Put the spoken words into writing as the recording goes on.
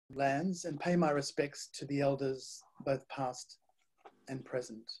lands and pay my respects to the elders, both past and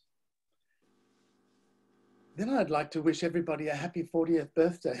present. Then I'd like to wish everybody a happy 40th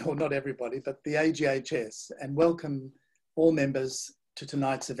birthday, or not everybody, but the AGHS, and welcome all members to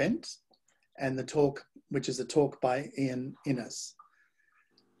tonight's event and the talk, which is a talk by Ian Innes,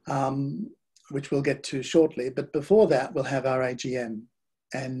 which we'll get to shortly. But before that, we'll have our AGM,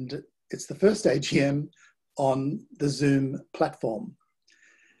 and it's the first AGM on the Zoom platform.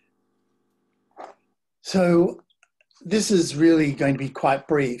 So this is really going to be quite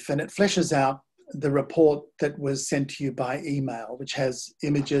brief, and it fleshes out the report that was sent to you by email, which has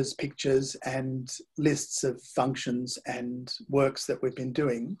images, pictures, and lists of functions and works that we've been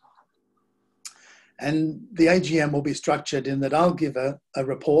doing. And the AGM will be structured in that I'll give a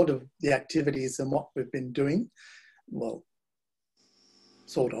report of the activities and what we've been doing. Well,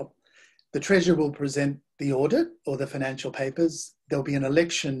 sort of. The Treasurer will present the audit or the financial papers. There'll be an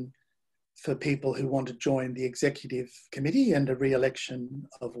election for people who want to join the Executive Committee and a re-election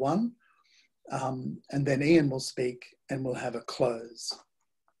of one. And then Ian will speak and we'll have a close.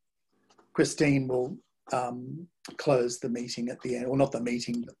 Christine will close the meeting at the end, or not the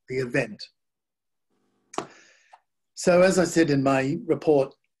meeting, but the event. So as I said in my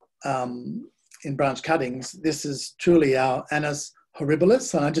report in branch cuttings, this is truly our annus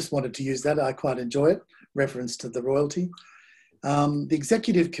horribilis, and I just wanted to use that. I quite enjoy it, reference to the royalty. The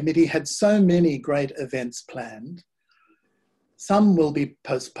Executive Committee had so many great events planned. Some will be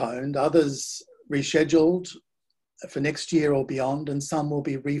postponed, others rescheduled for next year or beyond, and some will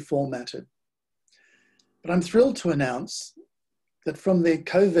be reformatted. But I'm thrilled to announce that from the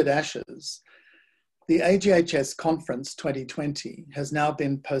COVID ashes, the AGHS Conference 2020 has now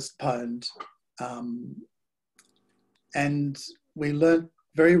been postponed. And we learnt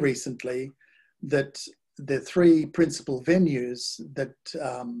very recently that the three principal venues that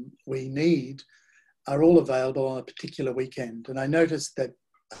we need are all available on a particular weekend. And I noticed that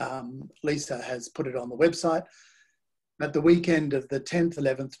Lisa has put it on the website, that the weekend of the 10th,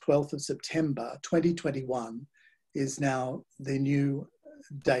 11th, 12th of September 2021 is now the new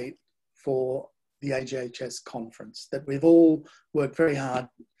date for the AGHS conference that we've all worked very hard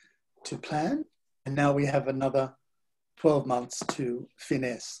to plan. And now we have another 12 months to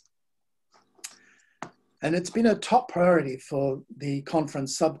finesse. And it's been a top priority for the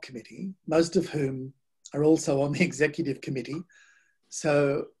conference subcommittee, most of whom are also on the executive committee.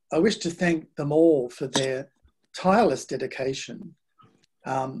 So I wish to thank them all for their tireless dedication,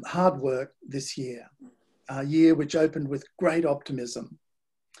 hard work this year, a year which opened with great optimism.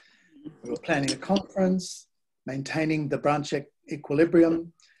 We were planning a conference, maintaining the branch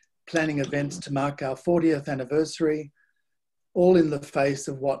equilibrium, planning events to mark our 40th anniversary, all in the face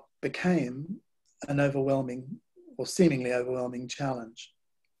of what became an overwhelming or seemingly overwhelming challenge.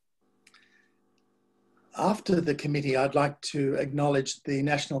 After the committee, I'd like to acknowledge the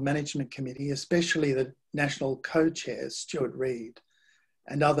National Management Committee, especially the National Co-Chair, Stuart Reid,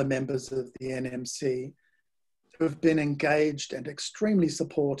 and other members of the NMC, who have been engaged and extremely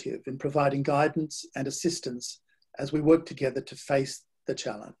supportive in providing guidance and assistance as we work together to face the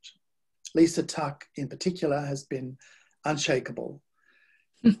challenge. Lisa Tuck, in particular, has been unshakable.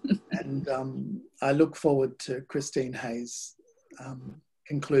 And I look forward to Christine Hayes'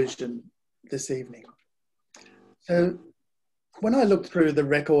 conclusion this evening. So when I looked through the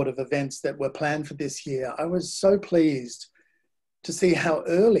record of events that were planned for this year, I was so pleased to see how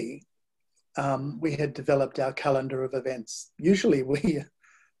early we had developed our calendar of events. Usually we're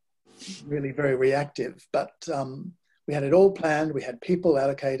really very reactive, but we had it all planned, we had people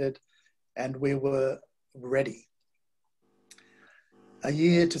allocated, and we were ready. A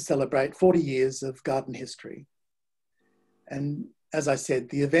year to celebrate 40 years of garden history. And as I said,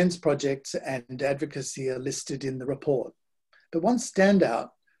 the events, projects, and advocacy are listed in the report. But one standout,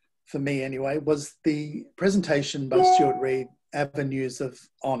 for me anyway, was the presentation by Stuart Reid, Avenues of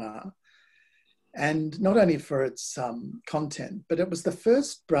Honour. And not only for its content, but it was the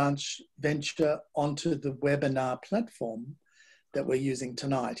first branch venture onto the webinar platform that we're using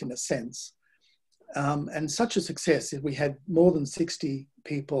tonight, in a sense. And such a success, we had more than 60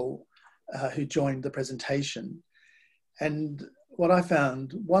 people who joined the presentation. And what I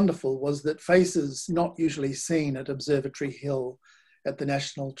found wonderful was that faces not usually seen at Observatory Hill at the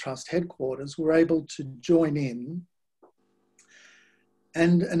National Trust headquarters were able to join in.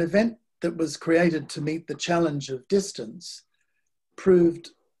 And an event that was created to meet the challenge of distance proved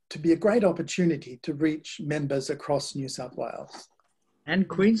to be a great opportunity to reach members across New South Wales. And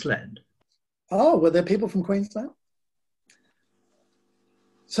Queensland. Oh, were there people from Queensland?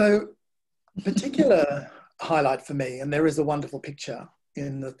 So, particular highlight for me, and there is a wonderful picture,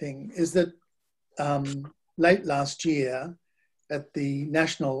 in the thing is that late last year at the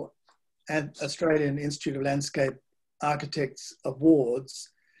National and Australian Institute of Landscape Architects Awards,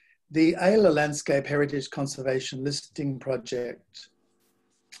 the Ayla Landscape Heritage Conservation Listing Project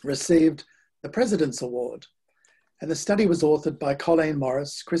received the President's Award. And the study was authored by Colleen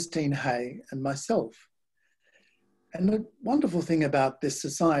Morris, Christine Hay, and myself. And the wonderful thing about this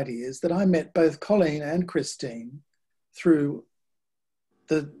society is that I met both Colleen and Christine through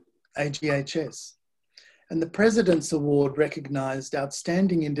the AGHS. And the President's Award recognised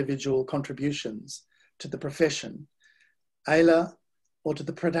outstanding individual contributions to the profession, AILA, or to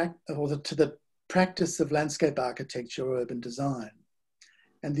the practice of landscape architecture or urban design.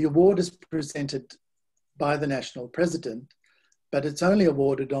 And the award is presented by the National President, but it's only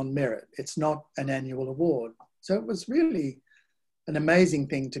awarded on merit. It's not an annual award. So it was really an amazing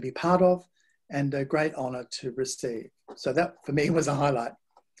thing to be part of and a great honour to receive. So that for me was a highlight.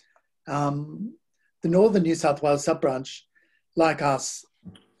 The Northern New South Wales sub-branch, like us,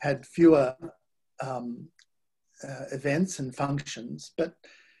 had fewer events and functions, but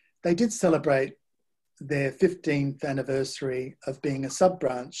they did celebrate their 15th anniversary of being a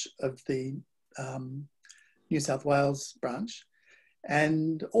sub-branch of the New South Wales branch,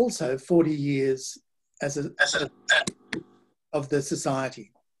 and also 40 years of the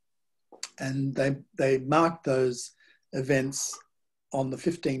society. And they marked those events on the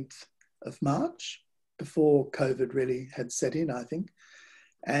 15th of March, before COVID really had set in, I think.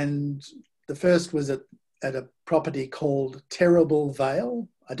 And the first was at a property called Terrible Vale.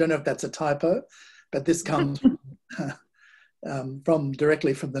 I don't know if that's a typo, but this comes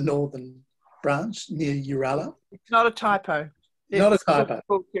directly from the Northern branch near Uralla. It's not a typo. Not a typo. It's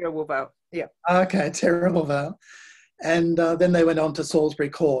called Terrible Vale. Yeah. Okay, Terrible Vale. And then they went on to Salisbury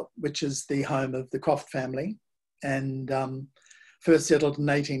Court, which is the home of the Croft family, and first settled in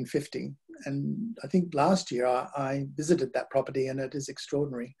 1850. And I think last year I visited that property, and it is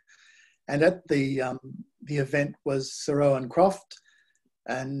extraordinary. And at the event was Sir Owen Croft,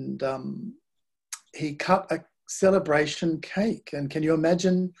 and he cut a celebration cake. And can you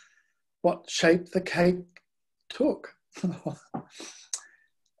imagine what shape the cake took?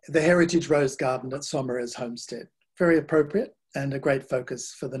 The Heritage Rose Garden at Somera's homestead. Very appropriate and a great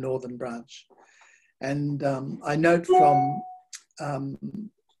focus for the Northern branch. And I note from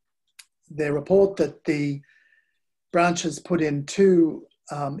their report that the branch has put in 2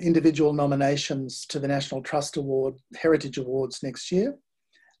 individual nominations to the National Trust Award, Heritage Awards next year.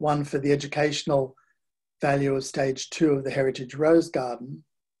 One for the educational value of stage 2 of the Heritage Rose Garden,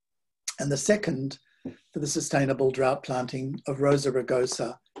 and the second for the sustainable drought planting of Rosa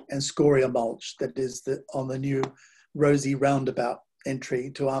rugosa and scoria mulch that is on the new Rosie roundabout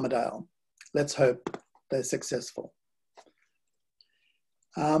entry to Armidale. Let's hope they're successful.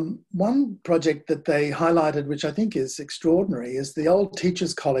 One project that they highlighted, which I think is extraordinary, is the old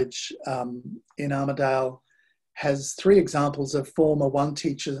Teachers College in Armidale has 3 examples of former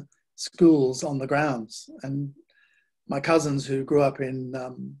one-teacher schools on the grounds. And my cousins who grew up in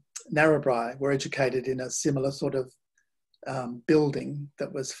Narrabri were educated in a similar sort of building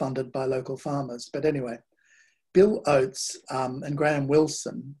that was funded by local farmers. But anyway, Bill Oates and Graham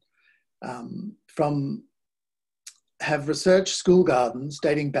Wilson have researched school gardens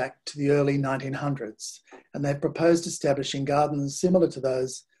dating back to the early 1900s, and they've proposed establishing gardens similar to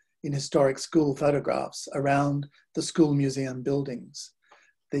those in historic school photographs around the school museum buildings.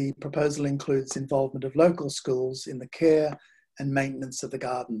 The proposal includes involvement of local schools in the care and maintenance of the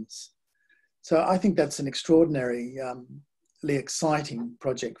gardens. So I think that's an extraordinarily exciting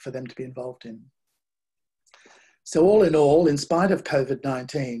project for them to be involved in. So all in all, in spite of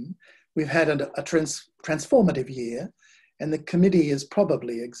COVID-19, we've had a transformative year, and the committee is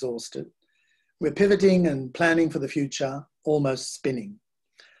probably exhausted. We're pivoting and planning for the future, almost spinning.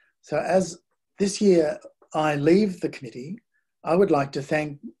 So as this year I leave the committee, I would like to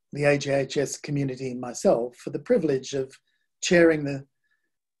thank the AGHS community and myself for the privilege of chairing the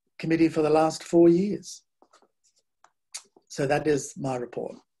committee for the last 4 years. So that is my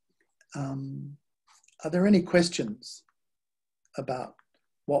report. Are there any questions about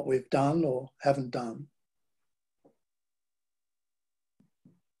what we've done or haven't done?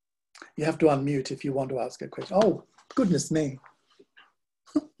 You have to unmute if you want to ask a question. Oh, goodness me.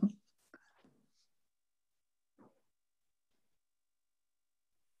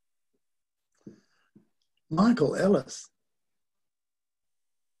 Michael Ellis.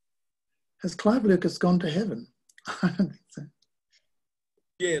 Has Clive Lucas gone to heaven? I don't think so.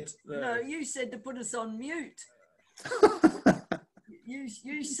 Yeah, No, you said to put us on mute.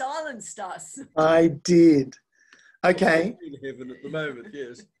 You silenced us. I did. Okay. In heaven at the moment,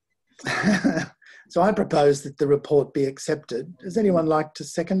 yes. So I propose that the report be accepted. Does anyone like to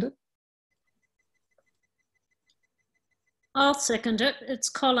second it? I'll second it. It's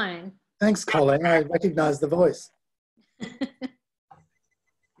Colleen. Thanks, Colleen. I recognise the voice.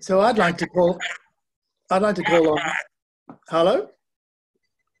 So I'd like to call on, hello?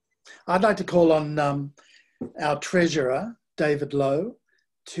 I'd like to call on our treasurer, David Lowe,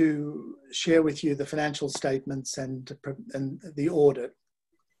 to share with you the financial statements and the audit.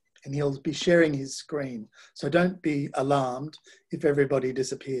 And he'll be sharing his screen. So don't be alarmed if everybody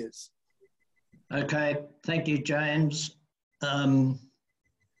disappears. Okay, thank you, James.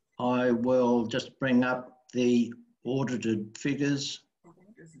 I will just bring up the audited figures.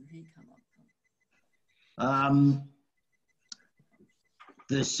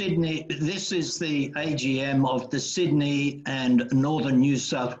 This is the AGM of the Sydney and Northern New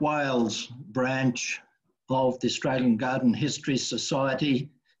South Wales branch of the Australian Garden History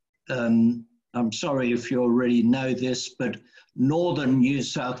Society. I'm sorry if you already know this, but Northern New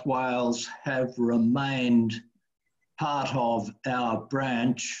South Wales have remained part of our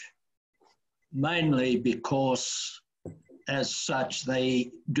branch, mainly because as such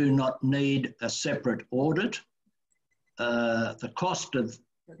they do not need a separate audit. The cost of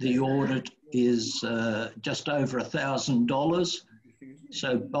the audit is just over $1,000.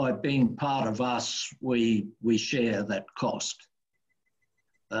 So by being part of us, we share that cost.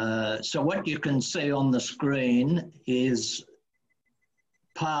 So what you can see on the screen is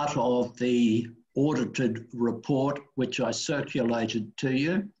part of the audited report, which I circulated to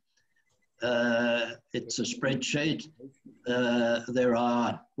you. It's a spreadsheet. There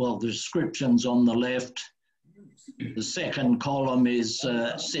are, well, the descriptions on the left. The second column is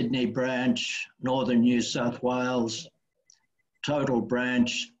Sydney branch, Northern New South Wales, total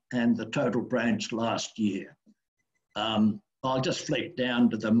branch, and the total branch last year. I'll just flick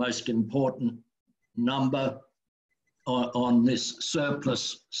down to the most important number on this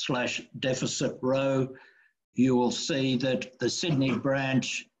surplus/deficit row. You will see that the Sydney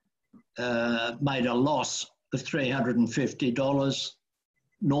branch made a loss of $350.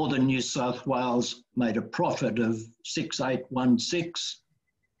 Northern New South Wales made a profit of 6,816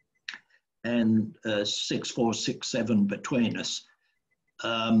 and 6,467 between us.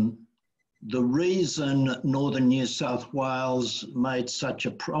 The reason Northern New South Wales made such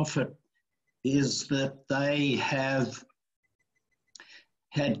a profit is that they have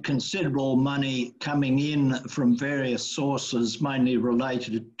had considerable money coming in from various sources, mainly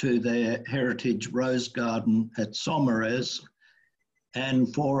related to their heritage rose garden at Sommeres.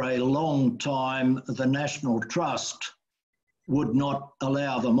 And for a long time, the National Trust would not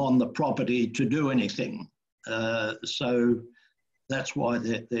allow them on the property to do anything. So that's why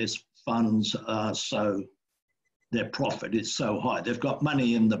their funds are so, their profit is so high. They've got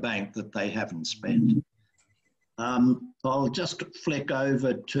money in the bank that they haven't spent. I'll just flick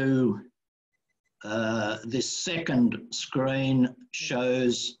over to this second screen,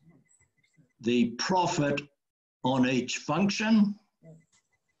 shows the profit on each function.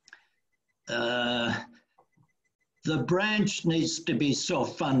 The branch needs to be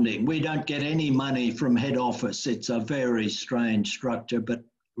self-funding. We don't get any money from head office. It's a very strange structure, but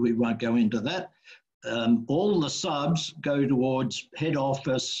we won't go into that. All the subs go towards head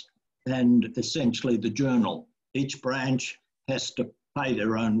office and essentially the journal. Each branch has to pay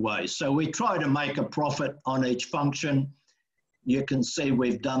their own way. So we try to make a profit on each function. You can see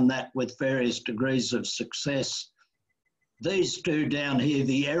we've done that with various degrees of success. These two down here,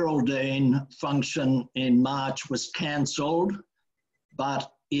 the Eraldine function in March was cancelled,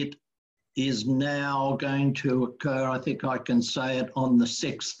 but it is now going to occur, I think I can say it, on the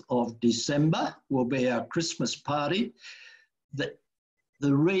 6th of December, will be our Christmas party.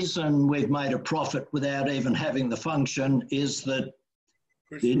 The reason we've made a profit without even having the function is that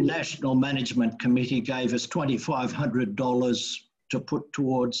the National Management Committee gave us $2,500 to put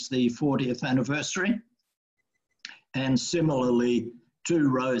towards the 40th anniversary. And similarly, 2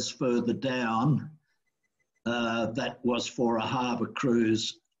 rows further down, that was for a harbour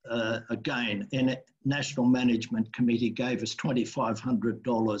cruise. Again, the National Management Committee gave us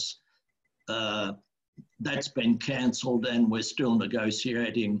 $2,500. That's been cancelled and we're still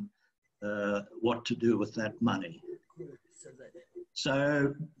negotiating what to do with that money.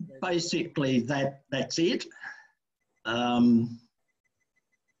 So basically that's it.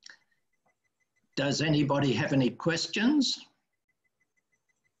 Does anybody have any questions?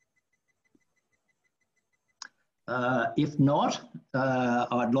 If not,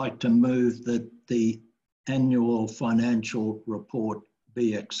 I'd like to move that the annual financial report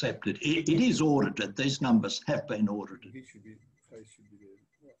be accepted. It is audited. These numbers have been audited. He should be, face should be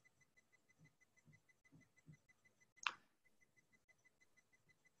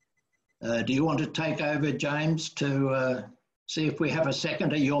there. Do you want to take over, James, to see if we have a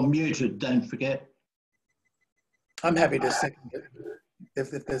seconder? You're muted, don't forget. I'm happy to second it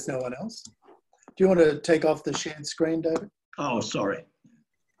if there's no one else. Do you want to take off the shared screen, David? Oh, sorry.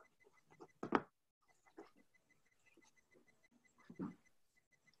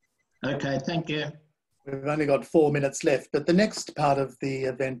 Okay, thank you. We've only got 4 minutes left, but the next part of the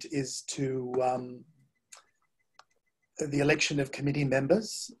event is to the election of committee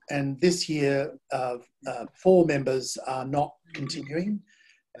members. And this year, 4 members are not continuing.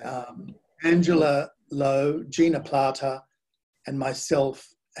 Angela Lowe, Gina Plata, and myself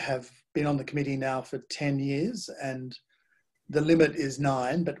have been on the committee now for 10 years, and the limit is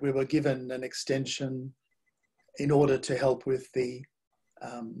 9, but we were given an extension in order to help with the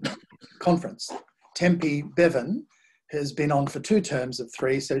conference. Tempe Bevan has been on for 2 terms of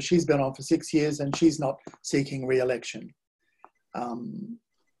 3, so she's been on for 6 years and she's not seeking re-election.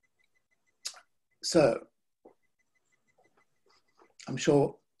 So I'm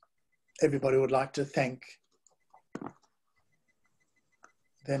sure everybody would like to thank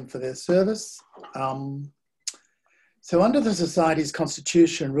them for their service. So under the Society's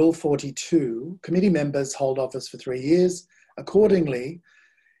Constitution, Rule 42, committee members hold office for 3 years. Accordingly,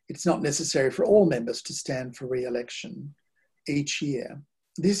 it's not necessary for all members to stand for re-election each year.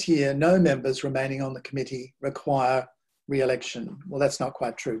 This year, no members remaining on the committee require re-election. Well, that's not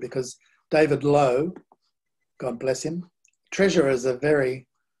quite true because David Lowe, God bless him, treasurers are very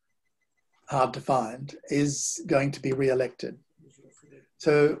hard to find, is going to be re-elected.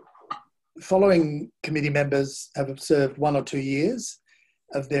 So following committee members have served 1 or 2 years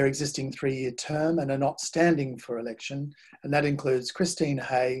of their existing 3-year term and are not standing for election, and that includes Christine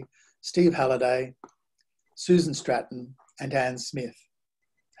Hay, Steve Halliday, Susan Stratton, and Anne Smith.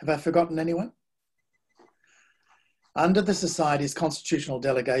 Have I forgotten anyone? Under the Society's constitutional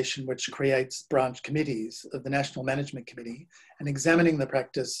delegation, which creates branch committees of the National Management Committee and examining the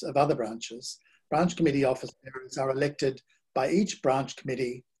practice of other branches, branch committee office bearers are elected by each branch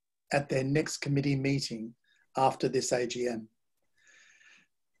committee at their next committee meeting after this AGM.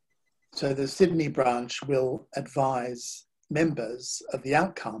 So the Sydney branch will advise members of the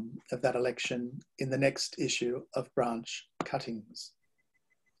outcome of that election in the next issue of branch cuttings.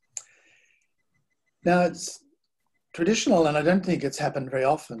 Now it's traditional, and I don't think it's happened very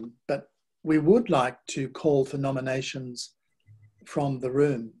often, but we would like to call for nominations from the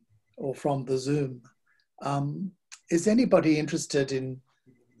room or from the Zoom. Is anybody interested in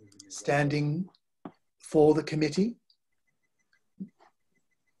standing for the committee?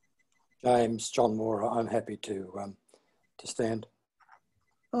 James, John Moore, I'm happy to stand.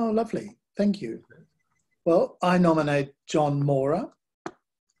 Oh, lovely. Thank you. Well, I nominate John Mora.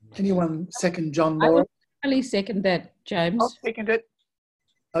 Anyone second John I Mora? will only second that, James. I'll second it.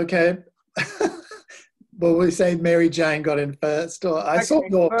 Okay. Well, we say Mary Jane got in first, or I saw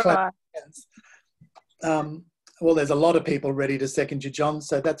your clap. Well, there's a lot of people ready to second you, John,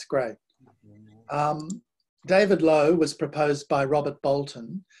 so that's great. David Lowe was proposed by Robert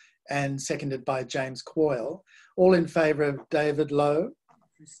Bolton and seconded by James Coyle. All in favour of David Lowe?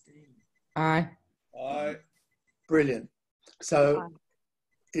 Aye. Aye. Brilliant. So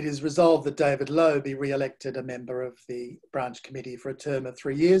it is resolved that David Lowe be re-elected a member of the branch committee for a term of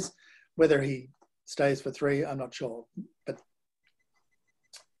 3 years. Whether he stays for 3, I'm not sure. But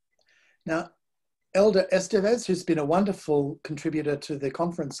now, Elder Estevez, who's been a wonderful contributor to the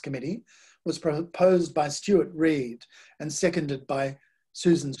conference committee, was proposed by Stuart Reid and seconded by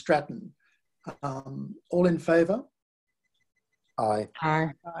Susan Stratton. All in favour? Aye.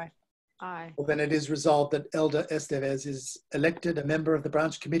 Aye. Aye. Aye. Well, then it is resolved that Elder Estevez is elected a member of the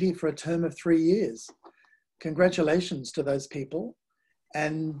branch committee for a term of 3 years. Congratulations to those people.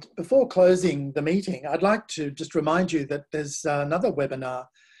 And before closing the meeting, I'd like to just remind you that there's another webinar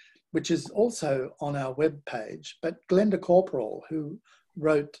which is also on our webpage, but Glenda Corporal, who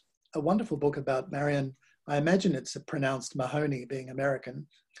wrote a wonderful book about Marion, I imagine it's pronounced Mahoney, being American.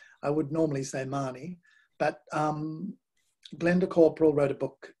 I would normally say Marnie, but Glenda Corporal wrote a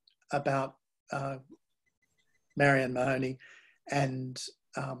book about Marion Mahoney and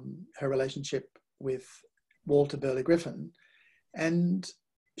her relationship with Walter Burley Griffin. And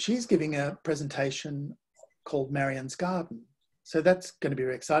she's giving a presentation called Marion's Garden. So that's going to be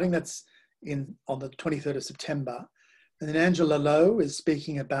very exciting. That's on the 23rd of September. And then Angela Lowe is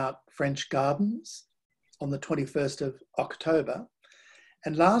speaking about French gardens on the 21st of October.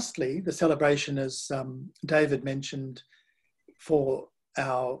 And lastly, the celebration, as David mentioned, for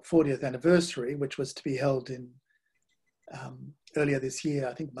our 40th anniversary, which was to be held in earlier this year,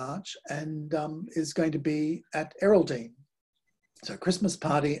 I think March, and is going to be at Erraldine. So Christmas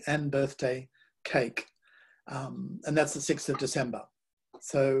party and birthday cake. And that's the 6th of December.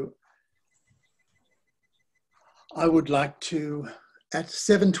 So I would like to, at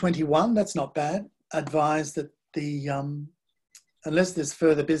 7:21, that's not bad, advise that the, unless there's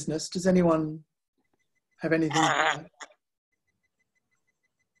further business, does anyone have anything?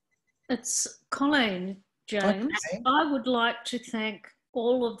 It's Colleen, James. Okay. I would like to thank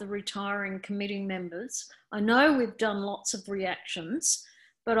all of the retiring committee members. I know we've done lots of reactions,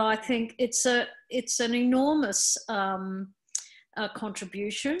 but I think it's an enormous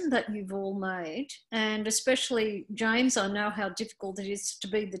contribution that you've all made, and especially James, I know how difficult it is to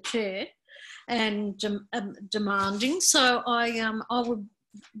be the chair and demanding. So I would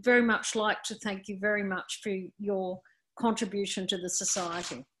very much like to thank you very much for your contribution to the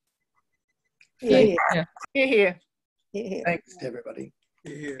society. Here, Yeah. here, here. Thanks to everybody.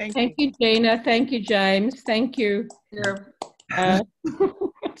 Yeah. Thank you, Gina. Thank you, James. Thank you.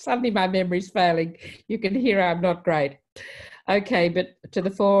 Suddenly my memory's failing. You can hear I'm not great. Okay, but to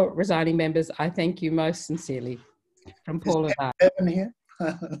the 4 resigning members, I thank you most sincerely. From Paul and I. Evan here.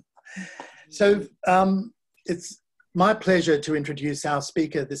 So it's my pleasure to introduce our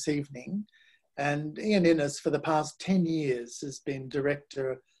speaker this evening. And Ian Innes, for the past 10 years, has been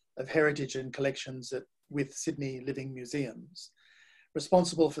Director of Heritage and Collections with Sydney Living Museums,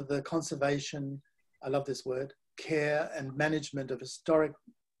 responsible for the conservation, I love this word, care and management of historic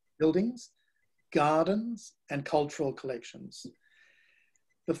buildings, gardens and cultural collections.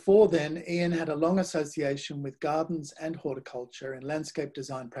 Before then, Ian had a long association with gardens and horticulture and landscape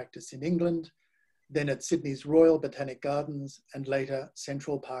design practice in England, then at Sydney's Royal Botanic Gardens and later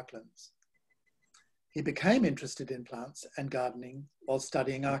Central Parklands. He became interested in plants and gardening while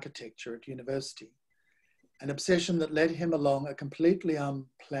studying architecture at university, an obsession that led him along a completely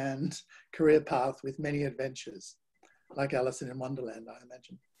unplanned career path with many adventures, like Alice in Wonderland, I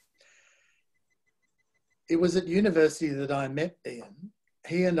imagine. It was at university that I met Ian.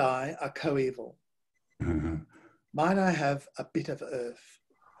 He and I are coeval. Might I have a bit of earth?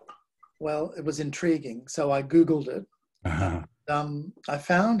 Well, it was intriguing, so I Googled it. I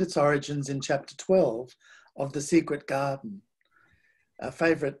found its origins in chapter 12 of The Secret Garden, a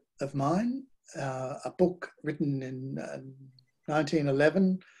favourite of mine, a book written in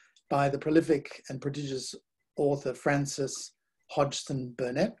 1911 by the prolific and prodigious author Frances Hodgson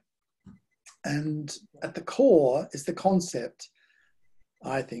Burnett. And at the core is the concept,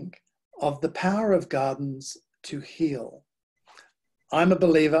 I think, of the power of gardens to heal. I'm a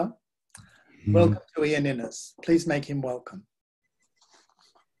believer. Welcome to Ian Innes. Please make him welcome.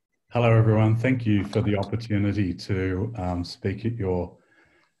 Hello, everyone. Thank you for the opportunity to speak at your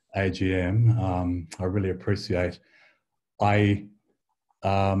AGM. I really appreciate. I've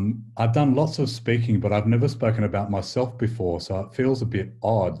done lots of speaking, but I've never spoken about myself before, so it feels a bit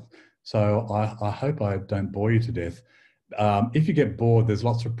odd. So I hope I don't bore you to death. If you get bored, there's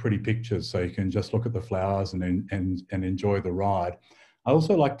lots of pretty pictures, so you can just look at the flowers and enjoy the ride. I'd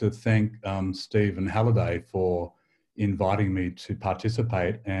also like to thank Stephen Halliday for inviting me to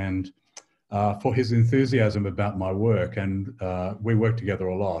participate and for his enthusiasm about my work. And we work together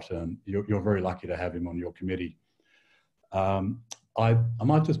a lot, and you're very lucky to have him on your committee. I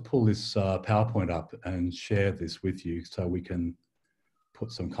might just pull this PowerPoint up and share this with you so we can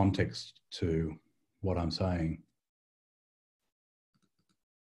put some context to what I'm saying.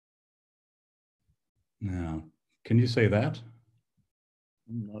 Now, can you see that?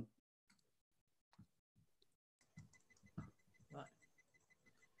 Not.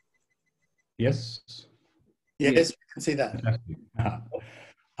 Yes? Yes, we can see that. Fantastic.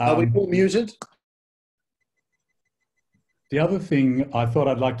 Are we all muted? The other thing I thought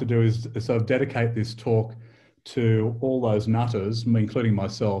I'd like to do is sort of dedicate this talk to all those nutters, including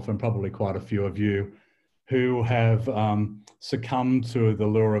myself and probably quite a few of you, who have succumbed to the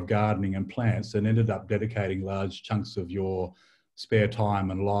lure of gardening and plants and ended up dedicating large chunks of your spare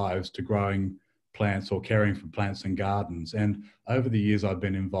time and lives to growing plants or caring for plants and gardens. And over the years, I've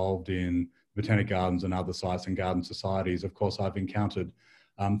been involved in botanic gardens and other sites and garden societies. Of course, I've encountered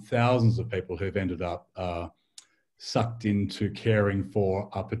thousands of people who've ended up sucked into caring for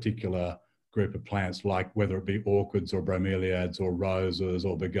a particular group of plants, like whether it be orchids or bromeliads or roses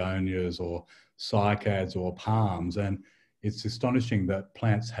or begonias or cycads or palms. And it's astonishing that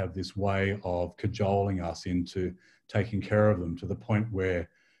plants have this way of cajoling us into taking care of them to the point where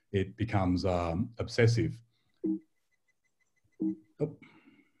it becomes obsessive.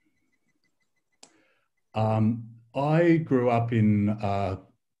 I grew up in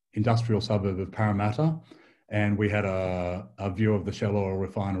industrial suburb of Parramatta, and we had a view of the Shell Oil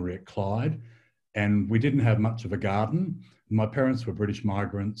refinery at Clyde, and we didn't have much of a garden. My parents were British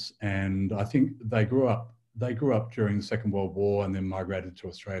migrants, and I think they grew up during the Second World War and then migrated to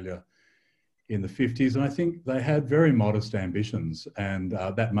Australia in the 50s. And I think they had very modest ambitions, and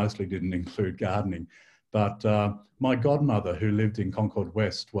that mostly didn't include gardening. But my godmother, who lived in Concord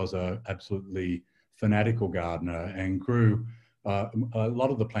West, was an absolutely fanatical gardener and grew a lot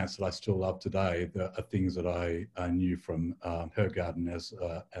of the plants that I still love today are things that I knew from her garden as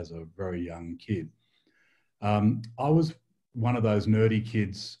a very young kid. I was one of those nerdy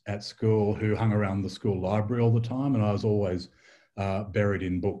kids at school who hung around the school library all the time, and I was always buried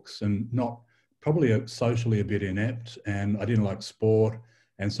in books and probably socially a bit inept, and I didn't like sport.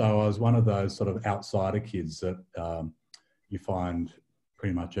 And so I was one of those sort of outsider kids that you find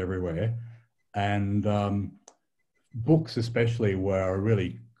pretty much everywhere. And books especially were a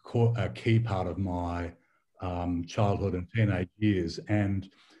really a key part of my childhood and teenage years. And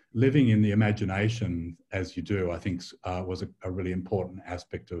living in the imagination, as you do, I think was a really important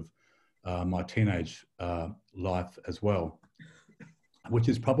aspect of my teenage life as well, which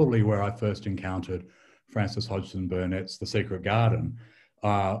is probably where I first encountered Frances Hodgson Burnett's The Secret Garden.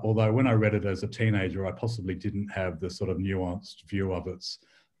 Although when I read it as a teenager, I possibly didn't have the sort of nuanced view of its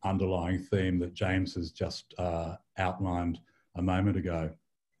underlying theme that James has just outlined a moment ago.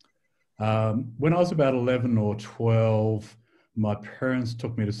 When I was about 11 or 12, my parents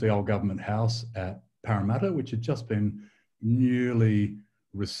took me to see Old Government House at Parramatta, which had just been newly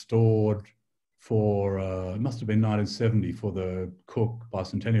restored for, it must have been 1970 for the Cook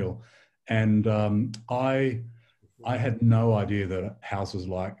Bicentennial. And I had no idea that houses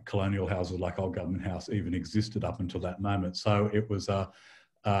like, colonial houses like Old Government House even existed up until that moment. So it was an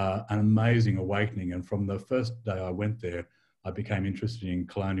amazing awakening. And from the first day I went there, I became interested in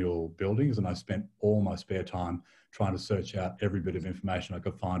colonial buildings, and I spent all my spare time trying to search out every bit of information I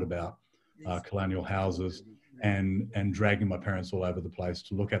could find about colonial houses and dragging my parents all over the place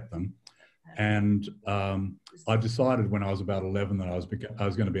to look at them. And I decided when I was about 11 that I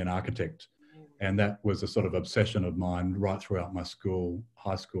was going to be an architect. And that was a sort of obsession of mine right throughout my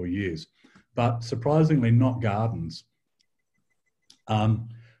high school years. But surprisingly, not gardens.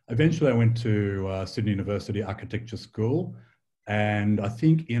 Eventually, I went to Sydney University Architecture School. And I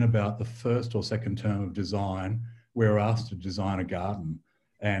think in about the first or second term of design, we were asked to design a garden.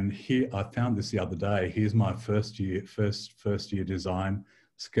 And here, I found this the other day. Here's my first year design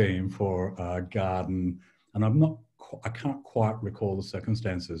scheme for a garden. And I can't quite recall the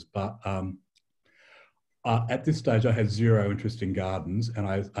circumstances, but at this stage, I had zero interest in gardens, and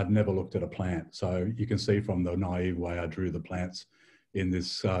I'd never looked at a plant. So you can see from the naive way I drew the plants in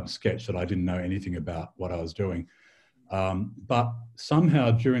this sketch that I didn't know anything about what I was doing. But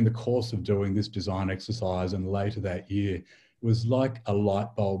somehow during the course of doing this design exercise and later that year, it was like a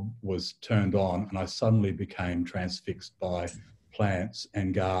light bulb was turned on, and I suddenly became transfixed by plants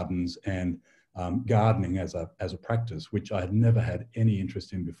and gardens and gardening as a practice, which I had never had any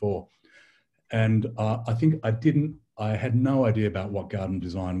interest in before. And I think I had no idea about what garden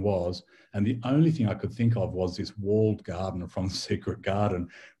design was. And the only thing I could think of was this walled garden from The Secret Garden,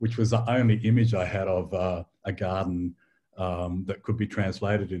 which was the only image I had of a garden that could be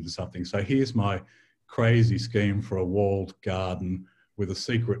translated into something. So here's my crazy scheme for a walled garden with a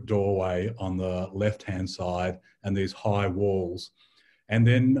secret doorway on the left-hand side and these high walls. And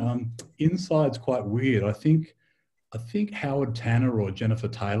then inside's quite weird. I think Howard Tanner or Jennifer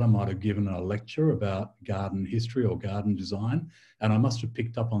Taylor might have given a lecture about garden history or garden design, and I must have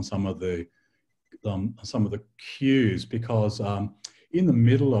picked up on some of the cues, because in the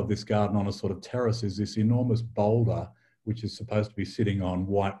middle of this garden on a sort of terrace is this enormous boulder which is supposed to be sitting on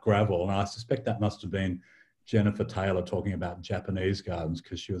white gravel, and I suspect that must have been Jennifer Taylor talking about Japanese gardens,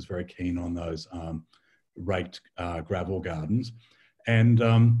 because she was very keen on those raked gravel gardens. And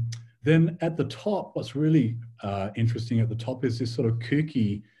then at the top, what's really interesting at the top is this sort of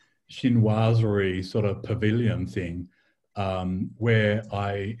kooky chinoiserie sort of pavilion thing, where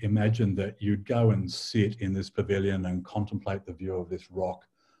I imagined that you'd go and sit in this pavilion and contemplate the view of this rock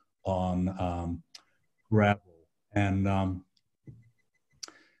on gravel. And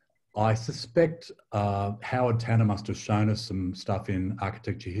I suspect Howard Tanner must have shown us some stuff in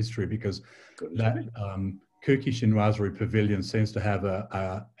architecture history, because that kooky chinoiserie pavilion seems to have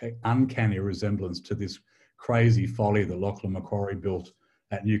an uncanny resemblance to this crazy folly that Lachlan Macquarie built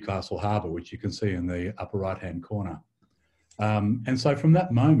at Newcastle Harbour, which you can see in the upper right-hand corner. And so from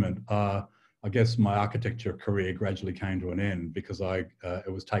that moment, I guess my architecture career gradually came to an end because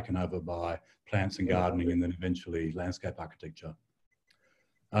it was taken over by plants and gardening and then eventually landscape architecture.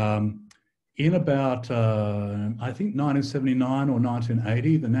 In about, I think 1979 or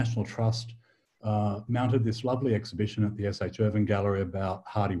 1980, the National Trust mounted this lovely exhibition at the S.H. Irving Gallery about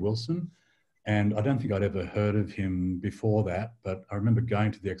Hardy Wilson. And I don't think I'd ever heard of him before that, but I remember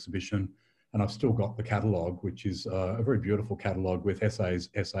going to the exhibition, and I've still got the catalogue, which is a very beautiful catalogue with essays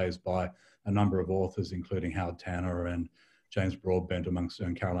by a number of authors, including Howard Tanner and James Broadbent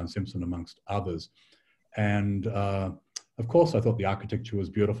and Caroline Simpson, amongst others. And of course, I thought the architecture was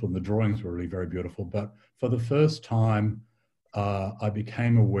beautiful and the drawings were really very beautiful. But for the first time, I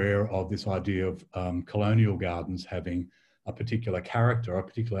became aware of this idea of colonial gardens having a particular character, a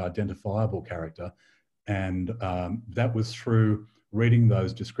particularly identifiable character. And that was through reading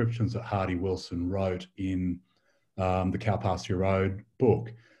those descriptions that Hardy Wilson wrote in the Cow Pasture Road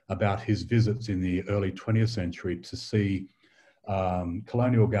book about his visits in the early 20th century to see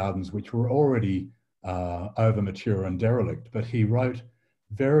colonial gardens which were already over mature and derelict. But he wrote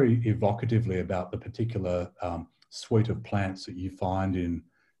very evocatively about the particular suite of plants that you find in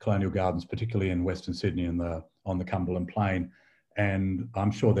colonial gardens, particularly in Western Sydney and on the Cumberland Plain. And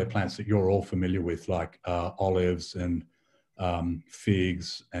I'm sure they're plants that you're all familiar with, like olives and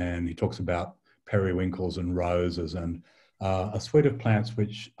figs, and he talks about periwinkles and roses, and a suite of plants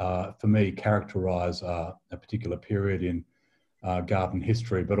which, for me, characterise a particular period in garden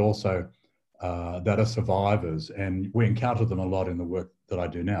history, but also that are survivors. And we encounter them a lot in the work that I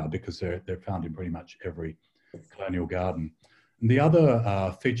do now because they're found in pretty much every colonial garden. And the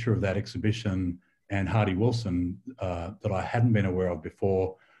other feature of that exhibition and Hardy Wilson that I hadn't been aware of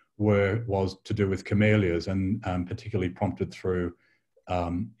before was to do with camellias, and particularly prompted through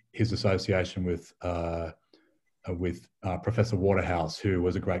his association with Professor Waterhouse, who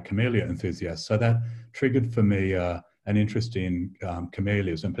was a great camellia enthusiast. So that triggered for me an interest in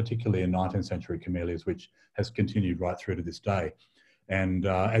camellias, and particularly in 19th century camellias, which has continued right through to this day. And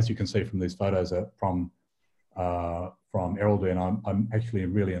as you can see from these photos from Erraldine, I'm actually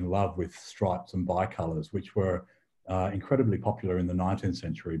really in love with stripes and bicolours, which were incredibly popular in the 19th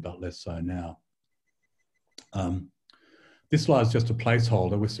century, but less so now. This slide is just a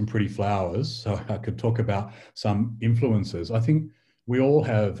placeholder with some pretty flowers, so I could talk about some influences. I think we all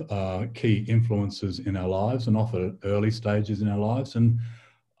have key influences in our lives, and often at early stages in our lives. And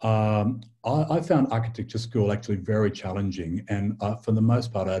I found architecture school actually very challenging, and for the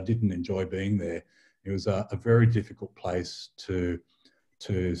most part, I didn't enjoy being there. It was a very difficult place to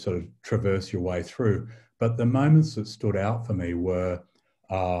sort of traverse your way through. But the moments that stood out for me were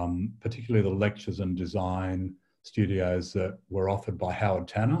particularly the lectures and design studios that were offered by Howard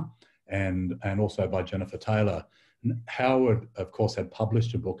Tanner and also by Jennifer Taylor. And Howard, of course, had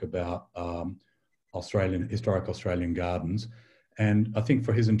published a book about historic Australian gardens. And I think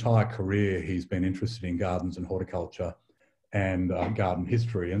for his entire career, he's been interested in gardens and horticulture and garden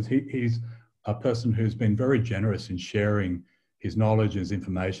history. And he's a person who's been very generous in sharing his knowledge, his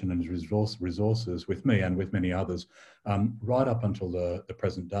information and his resources with me and with many others right up until the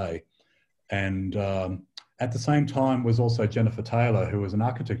present day. And at the same time was also Jennifer Taylor, who was an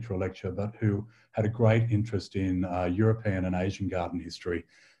architectural lecturer, but who had a great interest in European and Asian garden history,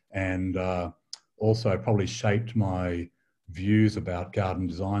 and also probably shaped my views about garden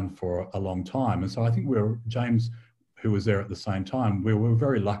design for a long time. And so I think James, who was there at the same time, we were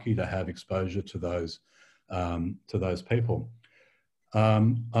very lucky to have exposure to those people.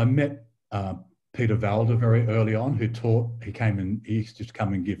 I met Peter Valder very early on, he used to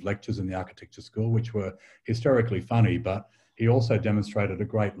come and give lectures in the architecture school, which were hysterically funny, but he also demonstrated a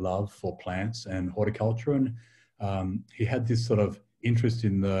great love for plants and horticulture. And he had this sort of interest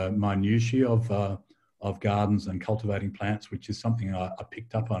in the minutiae of gardens and cultivating plants, which is something I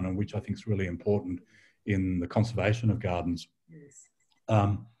picked up on and which I think is really important in the conservation of gardens. Yes.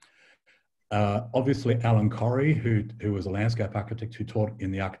 Obviously, Alan Corrie, who was a landscape architect who taught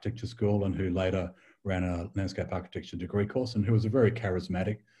in the architecture school and who later ran a landscape architecture degree course, and who was a very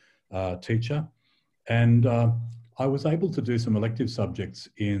charismatic teacher. And I was able to do some elective subjects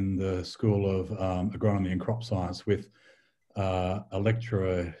in the School of Agronomy and Crop Science with a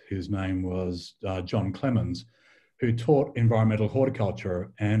lecturer whose name was John Clemens, who taught environmental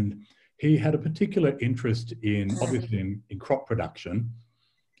horticulture. And he had a particular interest obviously in crop production,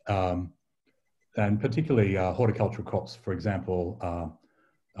 and particularly horticultural crops, for example,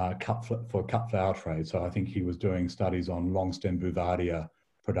 cut flower trade. So I think he was doing studies on long stem Bouvardia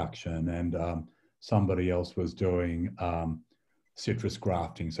production, and somebody else was doing citrus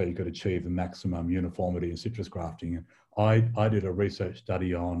grafting, so you could achieve the maximum uniformity in citrus grafting. I did a research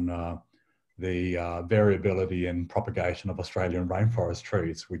study on the variability and propagation of Australian rainforest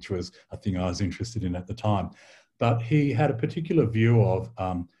trees, which was a thing I was interested in at the time. But he had a particular view of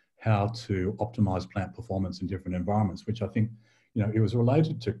how to optimize plant performance in different environments, which I think, you know, it was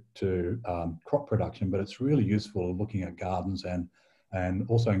related to crop production, but it's really useful looking at gardens and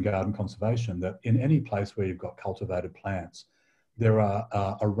also in garden conservation, that in any place where you've got cultivated plants, there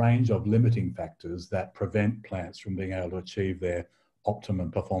are a range of limiting factors that prevent plants from being able to achieve their optimum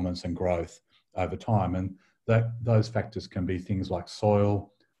performance and growth over time. And those factors can be things like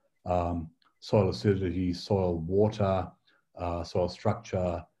soil, soil acidity, soil water, soil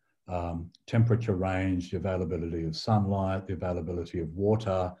structure, temperature range, the availability of sunlight, the availability of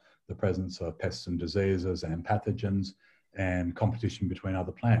water, the presence of pests and diseases and pathogens, and competition between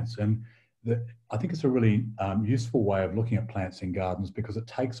other plants. And I think it's a really useful way of looking at plants in gardens, because it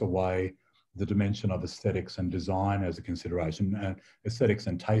takes away the dimension of aesthetics and design as a consideration, aesthetics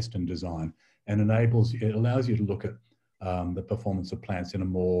and taste and design, and it allows you to look at the performance of plants in a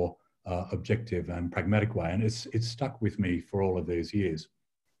more objective and pragmatic way. And it's stuck with me for all of these years.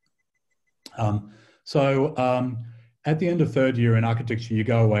 At the end of third year in architecture, you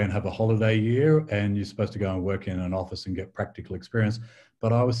go away and have a holiday year, and you're supposed to go and work in an office and get practical experience.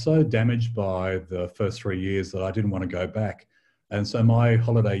 But I was so damaged by the first 3 years that I didn't want to go back. And so my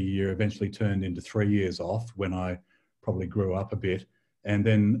holiday year eventually turned into 3 years off, when I probably grew up a bit. And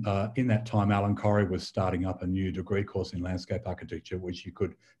then in that time, Alan Corrie was starting up a new degree course in landscape architecture, which you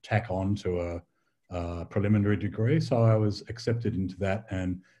could tack on to a preliminary degree. So I was accepted into that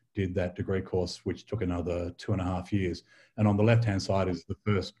and did that degree course, which took another 2.5 years. And on the left-hand side is the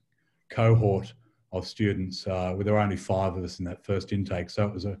first cohort of students. There were only 5 of us in that first intake. So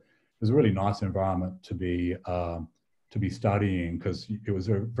it was a really nice environment to be studying, because it was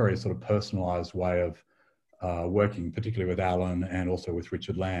a very sort of personalised way of working, particularly with Alan and also with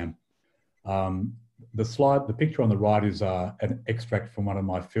Richard Lamb. The picture on the right is an extract from one of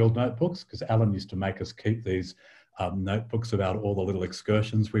my field notebooks, because Alan used to make us keep these notebooks about all the little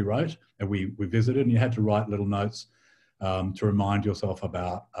excursions we wrote and we visited, and you had to write little notes to remind yourself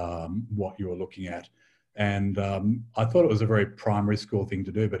about what you were looking at. And I thought it was a very primary school thing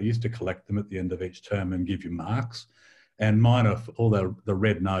to do, but he used to collect them at the end of each term and give you marks. And mine are all the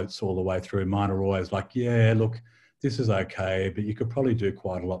red notes all the way through. Mine are always like, yeah, look, this is okay, but you could probably do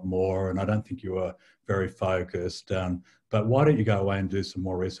quite a lot more. And I don't think you were very focused. But why don't you go away and do some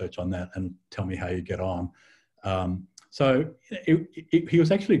more research on that and tell me how you get on? So he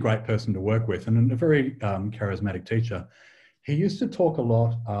was actually a great person to work with, and a very charismatic teacher. He used to talk a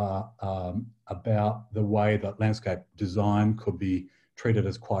lot about the way that landscape design could be treated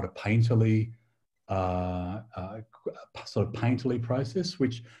as quite a painterly sort of painterly process,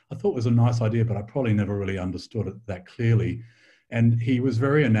 which I thought was a nice idea, but I probably never really understood it that clearly. And he was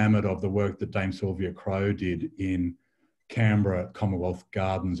very enamoured of the work that Dame Sylvia Crowe did in Canberra at Commonwealth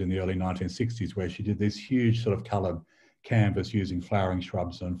Gardens in the early 1960s, where she did this huge sort of coloured canvas using flowering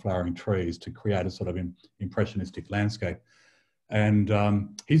shrubs and flowering trees to create a sort of impressionistic landscape. And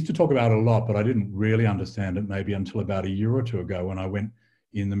he used to talk about it a lot, but I didn't really understand it maybe until about a year or two ago, when I went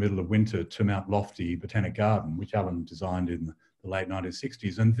in the middle of winter to Mount Lofty Botanic Garden, which Alan designed in the late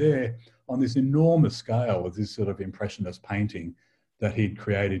 1960s. And there, on this enormous scale, with this sort of impressionist painting that he'd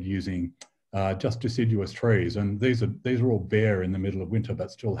created using just deciduous trees. And these are all bare in the middle of winter,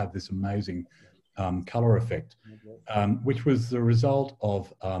 but still have this amazing colour effect, which was the result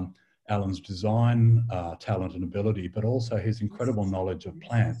of Alan's design talent and ability, but also his incredible knowledge of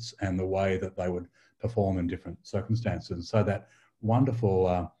plants and the way that they would perform in different circumstances. So that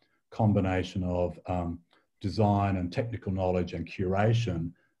wonderful combination of design and technical knowledge and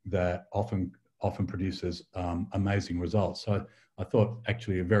curation that often produces amazing results. So I thought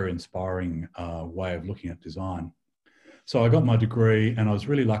actually a very inspiring way of looking at design. So I got my degree, and I was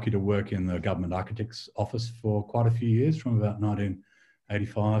really lucky to work in the Government Architect's Office for quite a few years, from about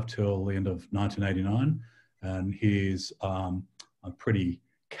 1985 till the end of 1989. And he's pretty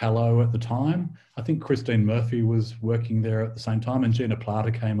callow at the time. I think Christine Murphy was working there at the same time, and Gina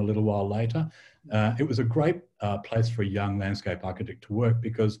Plata came a little while later. It was a great place for a young landscape architect to work,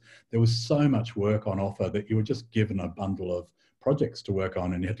 because there was so much work on offer that you were just given a bundle of projects to work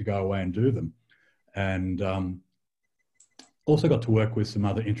on, and you had to go away and do them. And also got to work with some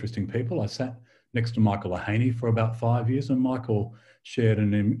other interesting people. I sat next to Michael Lahaney for about 5 years, and Michael shared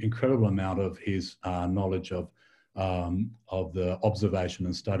an incredible amount of his knowledge of the observation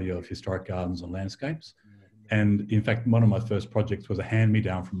and study of historic gardens and landscapes. And in fact, one of my first projects was a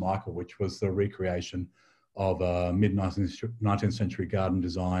hand-me-down from Michael, which was the recreation of a mid-19th century garden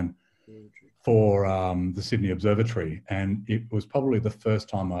design for the Sydney Observatory. And it was probably the first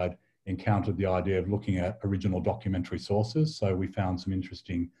time I'd encountered the idea of looking at original documentary sources. So we found some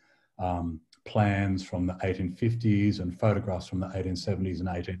interesting plans from the 1850s and photographs from the 1870s and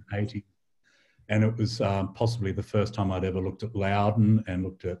 1880s. And it was possibly the first time I'd ever looked at Loudon and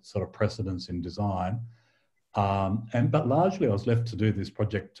looked at sort of precedents in design. But largely I was left to do this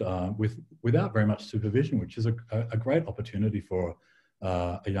project without very much supervision, which is a great opportunity for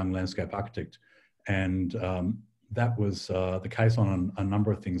a young landscape architect. And that was the case on a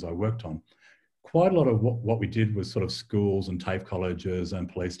number of things I worked on. Quite a lot of what we did was sort of schools and TAFE colleges and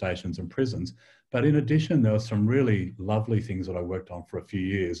police stations and prisons. But in addition, there were some really lovely things that I worked on for a few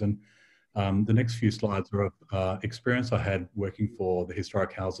years. And the next few slides are of experience I had working for the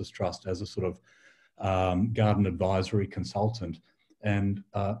Historic Houses Trust as a sort of garden advisory consultant. And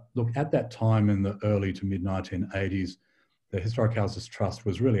look, at that time in the early to mid 1980s, the Historic Houses Trust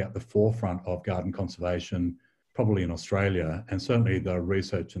was really at the forefront of garden conservation, probably in Australia, and certainly the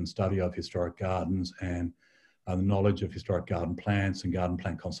research and study of historic gardens and the knowledge of historic garden plants and garden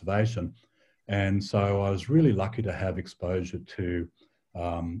plant conservation. And so I was really lucky to have exposure to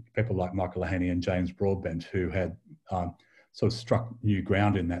people like Michael Lahaney and James Broadbent, who had sort of struck new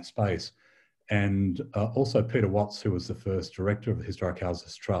ground in that space. And also Peter Watts, who was the first director of the Historic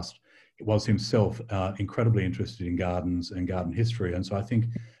Houses Trust, was himself incredibly interested in gardens and garden history. And so I think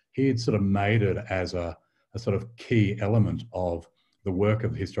he had sort of made it as a sort of key element of the work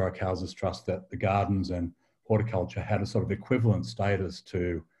of the Historic Houses Trust, that the gardens and horticulture had a sort of equivalent status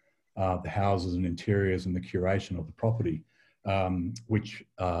to the houses and interiors and the curation of the property, which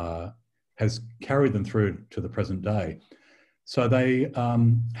has carried them through to the present day. So they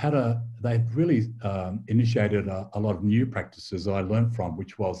they really initiated a lot of new practices that I learned from,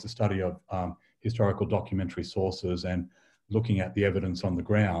 which was the study of historical documentary sources and looking at the evidence on the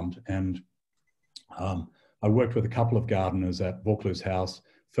ground. And I worked with a couple of gardeners at Vaucluse House.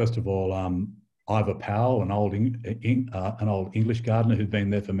 First of all, Ivor Powell, an old English gardener who'd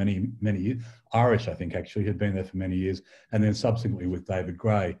been there for many years, Irish, I think, actually, had been there for many years, and then subsequently with David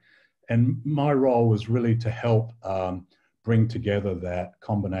Gray. And my role was really to help bring together that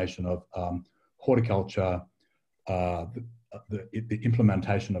combination of horticulture, the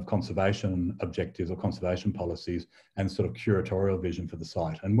implementation of conservation objectives or conservation policies, and sort of curatorial vision for the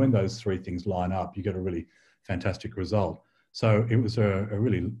site. And when those three things line up, you get a really fantastic result. So it was a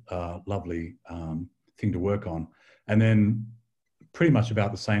really lovely thing to work on. And then pretty much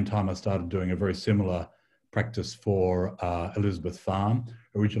about the same time, I started doing a very similar practice for Elizabeth Farm,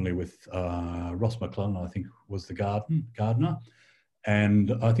 originally with Ross McClellan, I think was the gardener.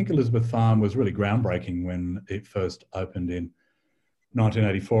 And I think Elizabeth Farm was really groundbreaking when it first opened in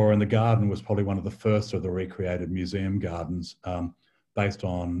 1984. And the garden was probably one of the first of the recreated museum gardens based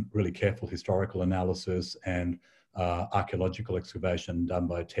on really careful historical analysis and archaeological excavation done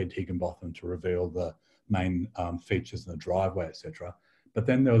by Ted Higginbotham to reveal the main features in the driveway, etc. But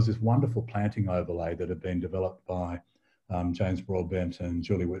then there was this wonderful planting overlay that had been developed by James Broadbent and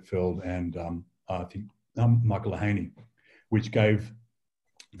Julie Whitfield and I think Michael Lahaney, which gave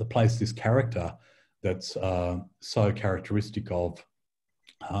the place this character that's so characteristic of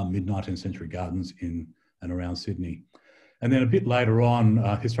mid-19th century gardens in and around Sydney. And then a bit later on,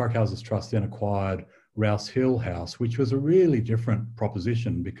 Historic Houses Trust then acquired Rouse Hill House, which was a really different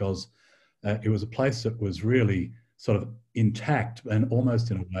proposition because it was a place that was really sort of intact and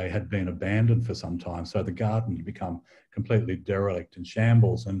almost in a way had been abandoned for some time. So the garden had become completely derelict and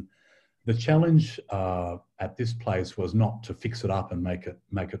shambles. And the challenge at this place was not to fix it up and make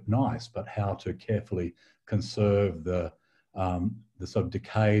it nice, but how to carefully conserve the sort of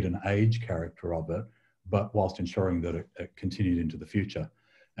decayed and age character of it, but whilst ensuring that it continued into the future.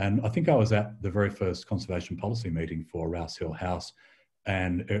 And I think I was at the very first conservation policy meeting for Rouse Hill House,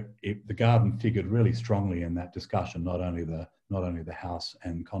 and the garden figured really strongly in that discussion, not only the house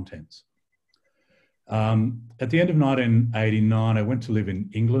and contents. At the end of 1989, I went to live in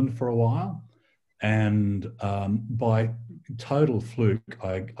England for a while, and by total fluke,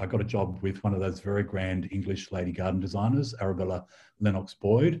 I got a job with one of those very grand English lady garden designers, Arabella Lennox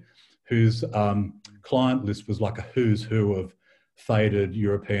Boyd, whose client list was like a who's who of faded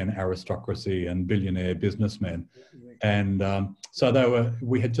European aristocracy and billionaire businessmen. And so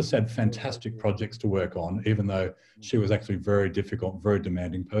we had just had fantastic projects to work on, even though she was actually very difficult, very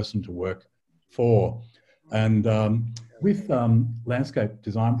demanding person to work for. And with landscape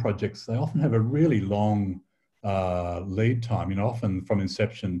design projects, they often have a really long lead time, you know, often from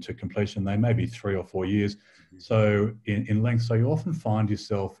inception to completion, they may be 3 or 4 years. So in length, so you often find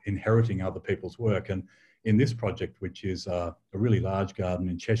yourself inheriting other people's work. And in this project, which is a really large garden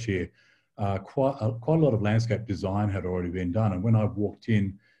in Cheshire, quite a lot of landscape design had already been done. And when I walked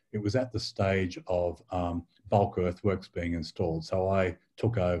in, it was at the stage of bulk earthworks being installed. So I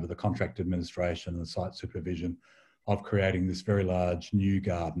took over the contract administration and the site supervision of creating this very large new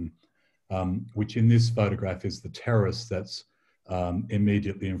garden, which in this photograph is the terrace that's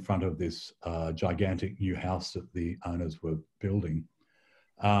immediately in front of this gigantic new house that the owners were building.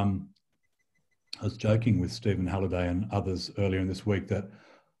 I was joking with Stephen Halliday and others earlier in this week that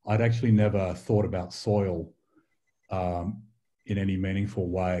I'd actually never thought about soil in any meaningful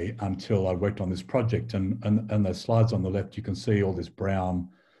way until I worked on this project. And those slides on the left, you can see all this brown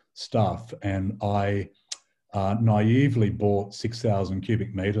stuff. And I naively bought 6,000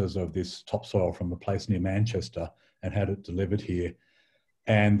 cubic metres of this topsoil from a place near Manchester and had it delivered here.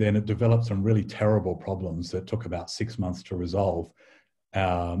 And then it developed some really terrible problems that took about 6 months to resolve,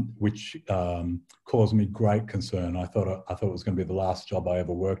 which caused me great concern. I thought it was going to be the last job I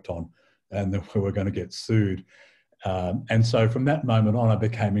ever worked on and that we were going to get sued. And so from that moment on, I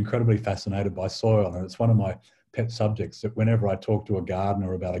became incredibly fascinated by soil. And it's one of my pet subjects that whenever I talk to a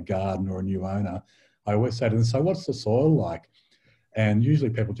gardener about a garden or a new owner, I always say to them, so what's the soil like? And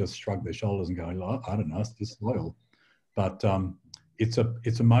usually people just shrug their shoulders and go, oh, I don't know, it's just soil. But it's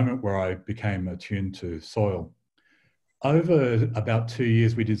a moment where I became attuned to soil. Over about 2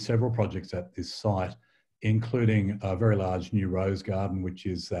 years, we did several projects at this site, including a very large new rose garden, which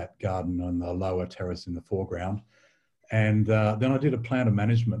is that garden on the lower terrace in the foreground. And then I did a plan of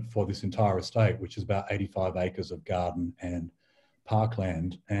management for this entire estate, which is about 85 acres of garden and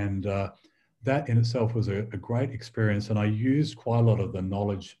parkland. And that in itself was a great experience. And I used quite a lot of the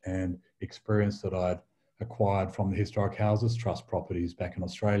knowledge and experience that I'd acquired from the Historic Houses Trust properties back in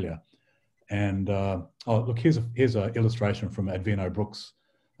Australia. And oh, look, here's an illustration from Advino Brooks'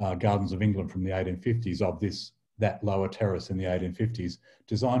 Gardens of England from the 1850s of that lower terrace in the 1850s,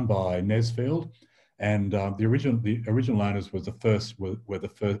 designed by Nesfield. And the original owners was the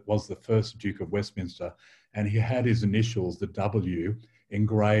first Duke of Westminster, and he had his initials, the W,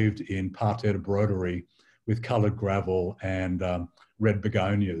 engraved in parterre broderie with coloured gravel and red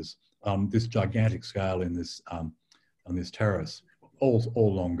begonias on this gigantic scale in this on this terrace, all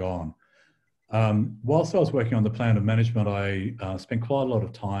long gone. Whilst I was working on the plan of management, I spent quite a lot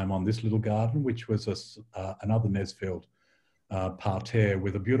of time on this little garden, which was another Nesfield parterre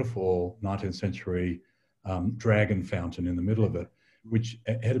with a beautiful 19th century dragon fountain in the middle of it, which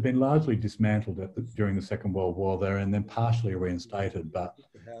had been largely dismantled during the Second World War there and then partially reinstated, but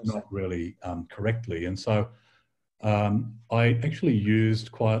not really correctly. And so I actually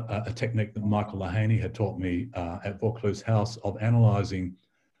used quite a technique that Michael Lahaney had taught me at Vaucluse House of analysing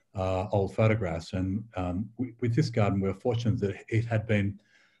old photographs. And with this garden, we were fortunate that it had been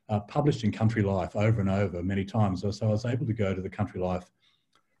published in Country Life over and over many times. So I was able to go to the Country Life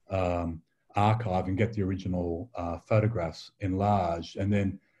archive and get the original photographs enlarged. And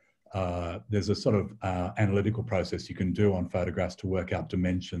then there's a sort of analytical process you can do on photographs to work out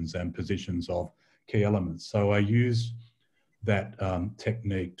dimensions and positions of key elements. So I used that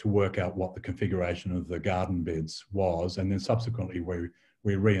technique to work out what the configuration of the garden beds was. And then subsequently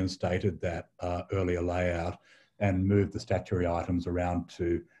we reinstated that earlier layout and moved the statuary items around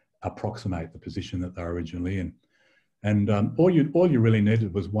to approximate the position that they were originally in. And all you really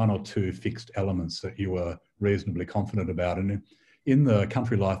needed was one or two fixed elements that you were reasonably confident about. And in the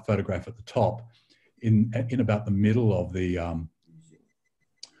Country Life photograph at the top, in about the middle of the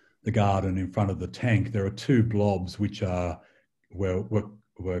garden in front of the tank, there are two blobs which were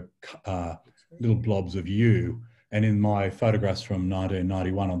little blobs of yew. And in my photographs from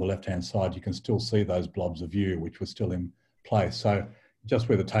 1991 on the left-hand side, you can still see those blobs of yew, which were still in place. So just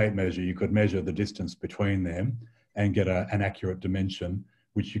with a tape measure, you could measure the distance between them and get an accurate dimension,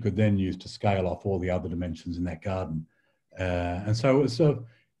 which you could then use to scale off all the other dimensions in that garden. And so it was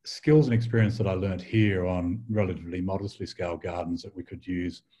skills and experience that I learned here on relatively modestly scaled gardens that we could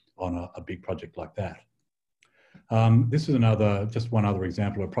use on a big project like that. This is just one other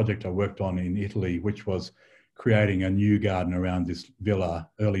example of a project I worked on in Italy, which was creating a new garden around this villa,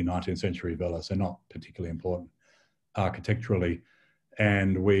 early 19th century villa, so not particularly important architecturally.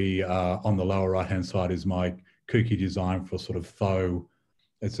 And we, on the lower right-hand side is my kooky design for sort of faux,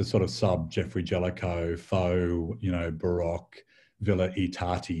 it's a sort of sub Geoffrey Jellicoe, faux, Baroque, Villa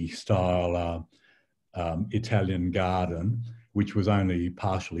Itati style Italian garden, which was only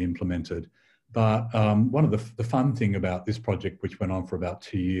partially implemented. But one of the fun thing about this project, which went on for about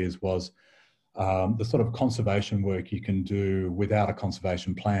 2 years, was the sort of conservation work you can do without a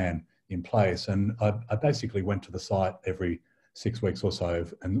conservation plan in place. And I basically went to the site every 6 weeks or so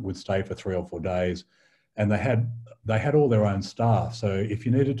and would stay for 3 or 4 days. And they had all their own staff. So if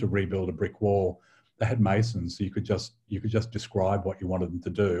you needed to rebuild a brick wall, masons, so you could just describe what you wanted them to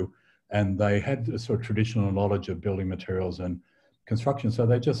do, and they had a sort of traditional knowledge of building materials and construction, so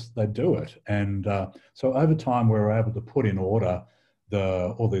they do it. And so over time we were able to put in order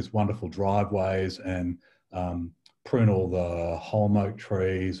all these wonderful driveways and prune all the holm oak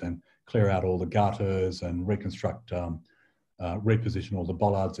trees and clear out all the gutters and reconstruct, reposition all the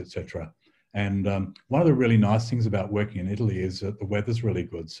bollards, etc. And one of the really nice things about working in Italy is that the weather's really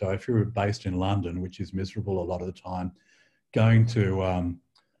good. So if you're based in London, which is miserable a lot of the time, going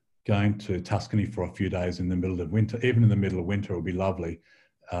to Tuscany for a few days in the middle of winter, even in the middle of winter, will be lovely.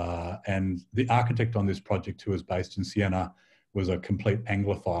 And the architect on this project, who was based in Siena, was a complete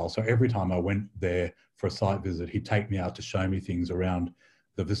Anglophile. So every time I went there for a site visit, he'd take me out to show me things around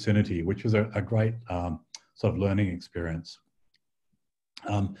the vicinity, which was a great sort of learning experience.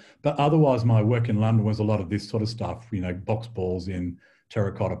 But otherwise, my work in London was a lot of this sort of stuff, you know, box balls in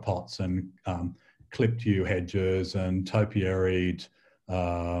terracotta pots and clipped yew hedges and topiaried,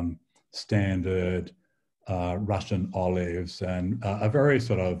 standard Russian olives, and a very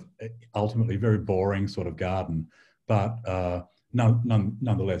sort of ultimately very boring sort of garden. But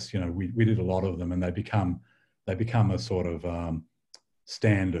nonetheless, you know, we did a lot of them, and they become a sort of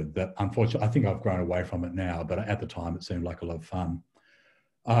standard that, unfortunately, I think I've grown away from it now, but at the time it seemed like a lot of fun.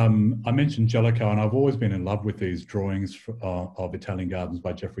 I mentioned Jellicoe, and I've always been in love with these drawings of Italian gardens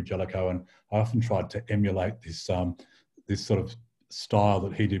by Geoffrey Jellicoe, and I often tried to emulate this this sort of style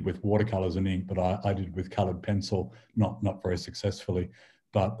that he did with watercolours and ink, but I did with coloured pencil, not very successfully,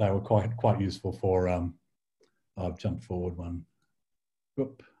 but they were quite useful for. I've jumped forward one.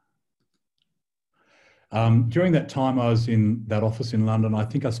 Whoop. During that time I was in that office in London, I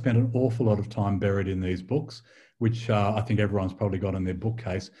think I spent an awful lot of time buried in these books, which I think everyone's probably got in their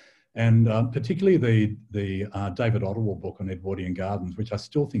bookcase, and particularly the David Ottawell book on Edwardian gardens, which I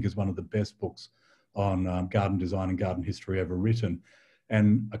still think is one of the best books on garden design and garden history ever written.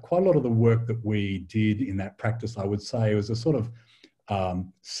 And quite a lot of the work that we did in that practice, I would say, was a sort of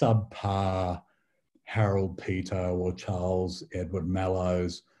subpar Harold Peter or Charles Edward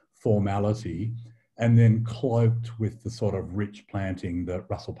Mallow's formality, and then cloaked with the sort of rich planting that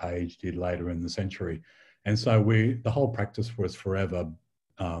Russell Page did later in the century. And so the whole practice was forever,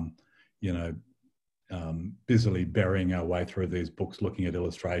 you know, busily burying our way through these books, looking at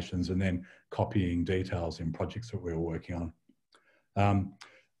illustrations and then copying details in projects that we were working on.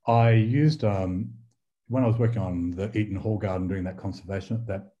 I used, when I was working on the Eaton Hall garden doing that conservation,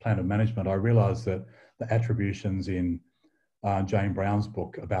 that plan of management, I realised that the attributions in Jane Brown's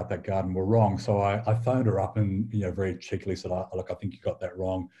book about that garden were wrong. So I phoned her up and, you know, very cheekily said, look, I think you got that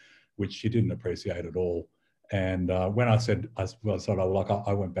wrong, which she didn't appreciate at all. And when I said, I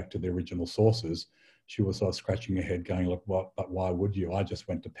went back to the original sources, she was sort of scratching her head going, look, but why would you? I just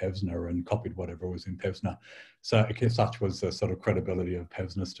went to Pevsner and copied whatever was in Pevsner. So such was the sort of credibility of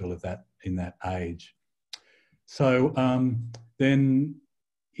Pevsner still in that age. So then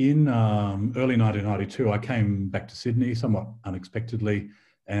in early 1992, I came back to Sydney somewhat unexpectedly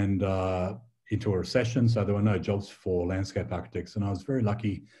and into a recession. So there were no jobs for landscape architects. And I was very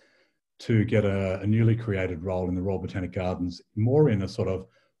lucky to get a newly created role in the Royal Botanic Gardens, more in a sort of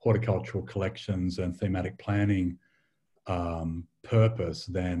horticultural collections and thematic planning purpose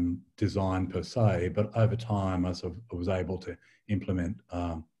than design per se. But over time, I was able to implement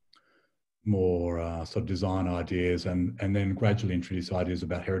more sort of design ideas and then gradually introduce ideas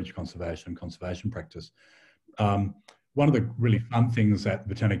about heritage conservation and conservation practice. One of the really fun things at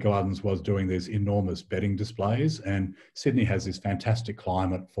Botanic Gardens was doing these enormous bedding displays, and Sydney has this fantastic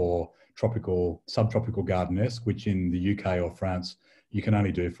climate for tropical, subtropical gardenesque, which in the UK or France, you can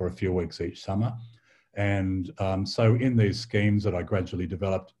only do for a few weeks each summer. And so in these schemes that I gradually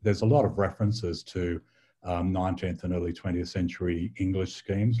developed, there's a lot of references to 19th and early 20th century English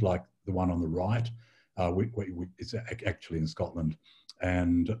schemes, like the one on the right, it's actually in Scotland.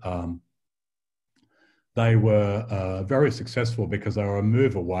 And they were very successful because they were a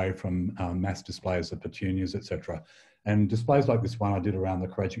move away from mass displays of petunias, etc. And displays like this one I did around the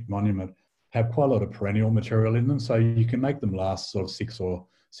Korajic Monument have quite a lot of perennial material in them, so you can make them last sort of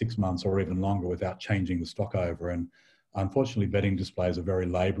 6 months or even longer without changing the stock over. And unfortunately, bedding displays are very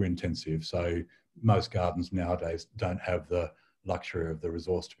labour intensive, so most gardens nowadays don't have the luxury of the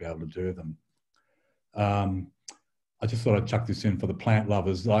resource to be able to do them. I just thought I'd chuck this in for the plant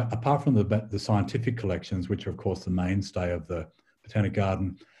lovers. Like, apart from the scientific collections, which are of course the mainstay of the Botanic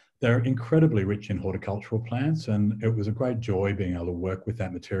Garden, they're incredibly rich in horticultural plants, and it was a great joy being able to work with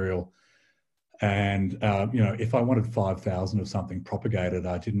that material. And you know, if I wanted 5,000 of something propagated,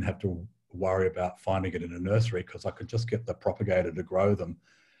 I didn't have to worry about finding it in a nursery because I could just get the propagator to grow them.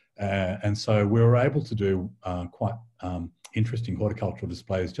 And so we were able to do quite interesting horticultural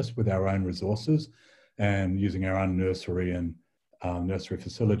displays just with our own resources and using our own nursery and nursery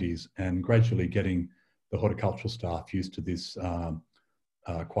facilities, and gradually getting the horticultural staff used to this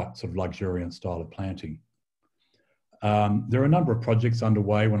quite sort of luxuriant style of planting. There are a number of projects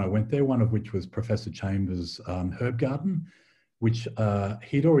underway when I went there, one of which was Professor Chambers' herb garden, which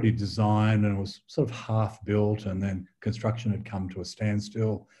he'd already designed and was sort of half built, and then construction had come to a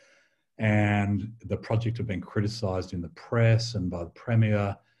standstill. And the project had been criticised in the press and by the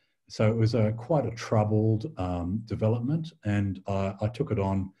Premier. So it was quite a troubled development, and I took it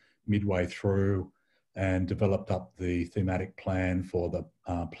on midway through and developed up the thematic plan for the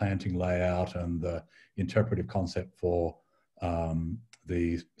planting layout and the interpretive concept for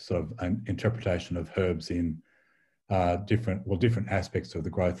the sort of interpretation of herbs in different aspects of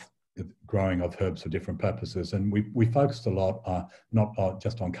the growing of herbs for different purposes. And we focused a lot, not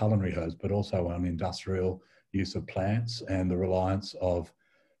just on culinary herbs, but also on industrial use of plants and the reliance of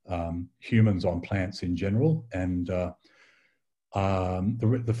humans on plants in general. And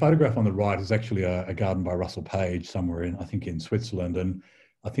the photograph on the right is actually a garden by Russell Page somewhere I think in Switzerland. And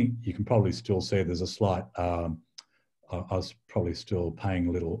I think you can probably still see there's a slight, I was probably still paying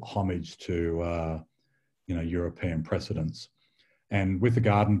a little homage to, European precedents. And with the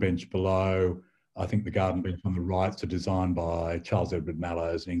garden bench below, I think the garden bench on the right is designed by Charles Edward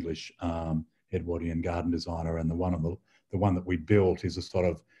Mallows, an English Edwardian garden designer. And the one that we built is a sort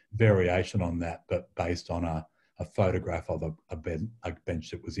of variation on that, but based on a photograph of a bench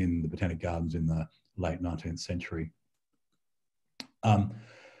that was in the Botanic Gardens in the late 19th century.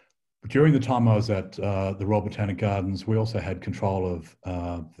 During the time I was at the Royal Botanic Gardens, we also had control of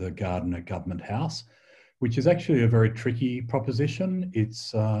the garden at Government House, which is actually a very tricky proposition.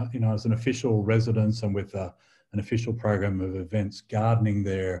 It's, as an official residence and with an official program of events, gardening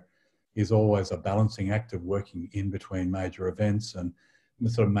there is always a balancing act of working in between major events, and the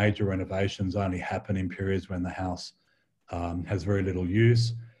sort of major renovations only happen in periods when the house has very little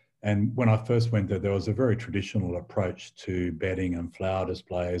use. And when I first went there was a very traditional approach to bedding and flower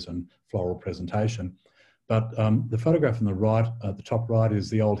displays and floral presentation. But the photograph on the right, at the top right, is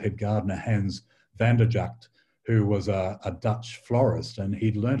the old head gardener, Hans van der Jucht, who was a Dutch florist, and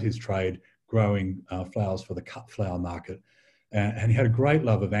he'd learnt his trade growing flowers for the cut flower market. And he had a great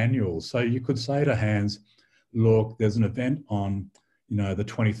love of annuals. So you could say to Hans, look, there's an event on, the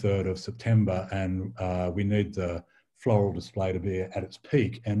 23rd of September, and we need the floral display to be at its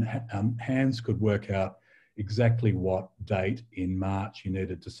peak. And Hans could work out exactly what date in March you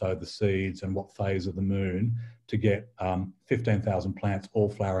needed to sow the seeds and what phase of the moon to get 15,000 plants all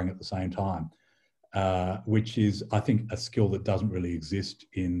flowering at the same time, which is, I think, a skill that doesn't really exist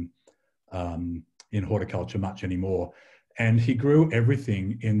in horticulture much anymore. And he grew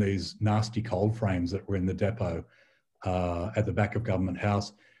everything in these nasty cold frames that were in the depot at the back of Government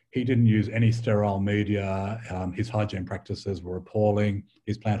House. He didn't use any sterile media. His hygiene practices were appalling.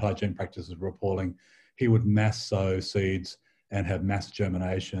 His plant hygiene practices were appalling. He would mass sow seeds and have mass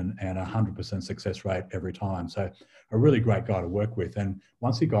germination and 100% success rate every time. So a really great guy to work with. And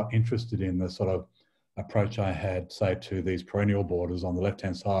once he got interested in the sort of approach I had, say, to these perennial borders on the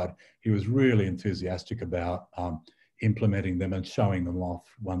left-hand side, he was really enthusiastic about implementing them and showing them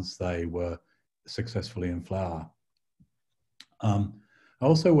off once they were successfully in flower. I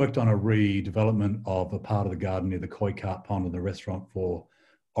also worked on a redevelopment of a part of the garden near the Koi Carp Pond and the restaurant for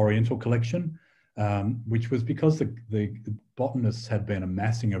Oriental collection, which was because the botanists had been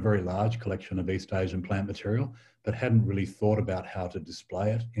amassing a very large collection of East Asian plant material, but hadn't really thought about how to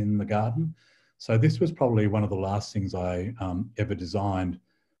display it in the garden. So this was probably one of the last things I ever designed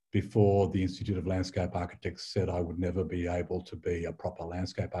before the Institute of Landscape Architects said I would never be able to be a proper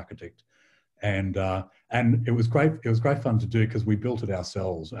landscape architect. And it was great. It was great fun to do because we built it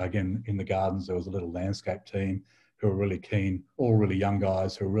ourselves. Again, in the gardens, there was a little landscape team who were really keen, all really young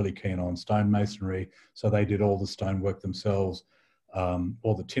guys who were really keen on stonemasonry. So they did all the stonework themselves,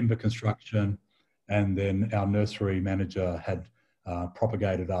 all the timber construction. And then our nursery manager had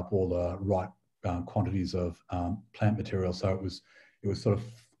propagated up all the right quantities of plant material. So it was sort of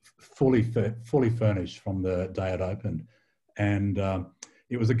fully furnished from the day it opened. And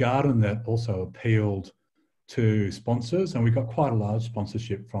it was a garden that also appealed to sponsors, and we got quite a large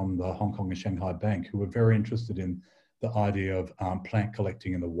sponsorship from the Hong Kong and Shanghai Bank, who were very interested in the idea of plant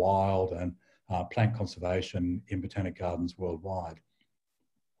collecting in the wild and plant conservation in botanic gardens worldwide,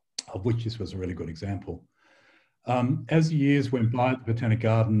 of which this was a really good example. As years went by at the Botanic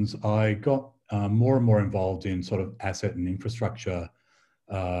Gardens, I got more and more involved in sort of asset and infrastructure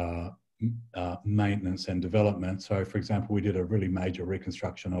maintenance and development. So, for example, we did a really major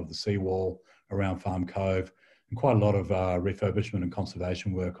reconstruction of the seawall around Farm Cove, and quite a lot of refurbishment and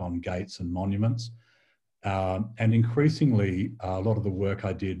conservation work on gates and monuments. And increasingly, a lot of the work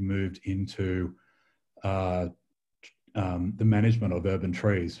I did moved into the management of urban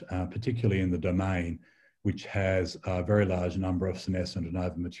trees, particularly in the domain, which has a very large number of senescent and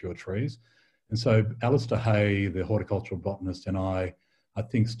over-mature trees. And so Alistair Hay, the horticultural botanist, and I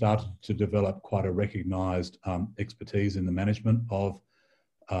think started to develop quite a recognised expertise in the management of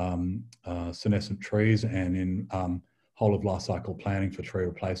senescent trees and in whole of life cycle planning for tree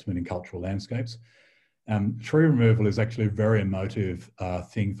replacement in cultural landscapes. Tree removal is actually a very emotive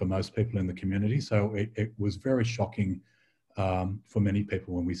thing for most people in the community. So it was very shocking for many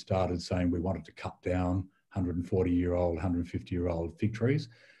people when we started saying we wanted to cut down 140-year-old, 150-year-old fig trees.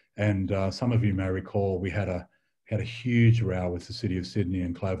 And some of you may recall we had a huge row with the City of Sydney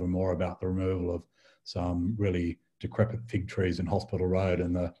and Clover Moor about the removal of some really decrepit fig trees in Hospital Road,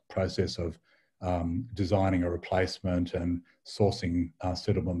 and the process of designing a replacement and sourcing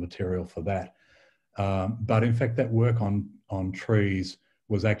suitable material for that. But in fact, that work on trees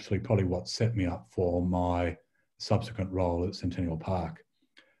was actually probably what set me up for my subsequent role at Centennial Park.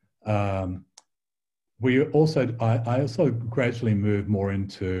 I also gradually moved more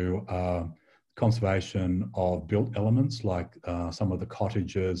into conservation of built elements, like some of the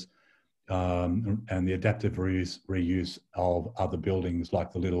cottages and the adaptive reuse of other buildings,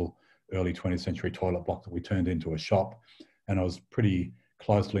 like the little early 20th century toilet block that we turned into a shop. And I was pretty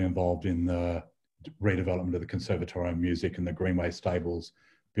closely involved in the redevelopment of the Conservatorium of Music and the Greenway Stables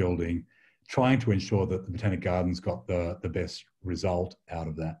building, trying to ensure that the Botanic Gardens got the best result out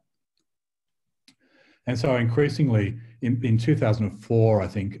of that. And so increasingly, in 2004, I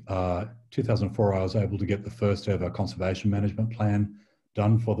think, 2004, I was able to get the first ever conservation management plan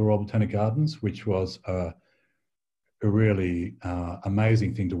done for the Royal Botanic Gardens, which was a really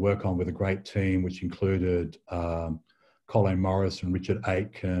amazing thing to work on with a great team, which included Colleen Morris and Richard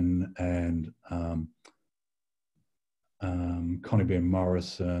Aitken and Connie Beam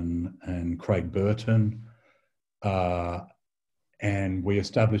Morrison and Craig Burton. And we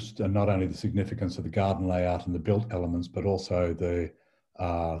established not only the significance of the garden layout and the built elements, but also the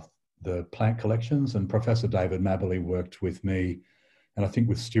plant collections. And Professor David Mabberley worked with me, and I think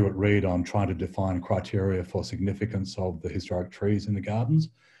with Stuart Reid, on trying to define criteria for significance of the historic trees in the gardens,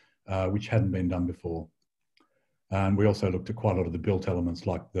 which hadn't been done before. And we also looked at quite a lot of the built elements,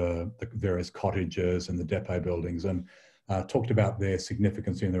 like the various cottages and the depot buildings, and talked about their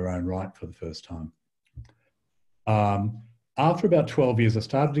significance in their own right for the first time. After about 12 years, I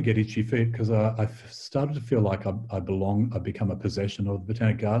started to get itchy feet because I started to feel like I'd become a possession of the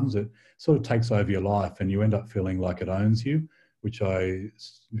Botanic Gardens. It sort of takes over your life and you end up feeling like it owns you, which I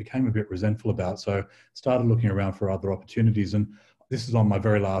became a bit resentful about. So started looking around for other opportunities. And this is on my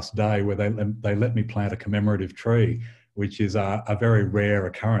very last day where they let me plant a commemorative tree, which is a very rare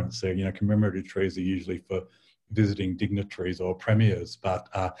occurrence. So, you know, commemorative trees are usually for visiting dignitaries or premiers, but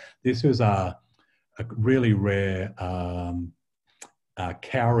this was a really rare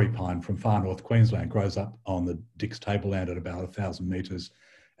kauri pine from far north Queensland, grows up on the Dix tableland at about 1,000 metres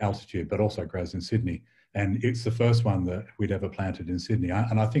altitude, but also grows in Sydney. And it's the first one that we'd ever planted in Sydney,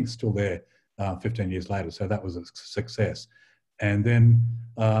 and I think still there 15 years later, so that was a success. And then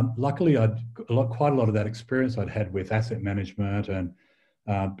luckily, quite a lot of that experience I'd had with asset management and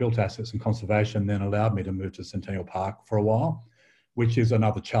built assets and conservation then allowed me to move to Centennial Park for a while, which is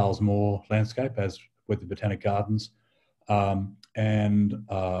another Charles Moore landscape, as with the Botanic Gardens. Whilst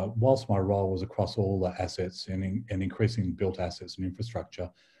my role was across all the assets and increasing built assets and infrastructure,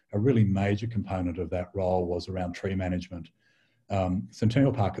 a really major component of that role was around tree management.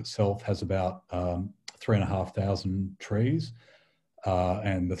 Centennial Park itself has about 3,500 trees,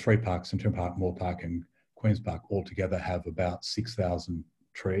 and the three parks, Centennial Park, Moore Park and Queen's Park, altogether have about 6,000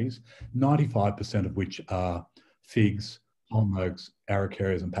 trees, 95% of which are figs, palm oaks,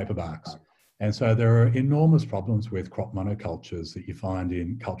 araucarias and paperbarks. And so there are enormous problems with crop monocultures that you find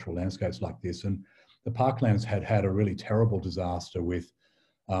in cultural landscapes like this. And the parklands had a really terrible disaster with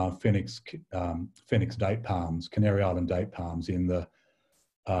Phoenix date palms, Canary Island date palms in the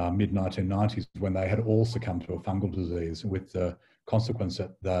mid-1990s, when they had all succumbed to a fungal disease, with the consequence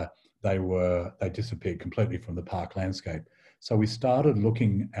that they disappeared completely from the park landscape. So we started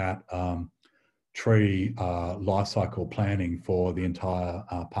looking at tree life cycle planning for the entire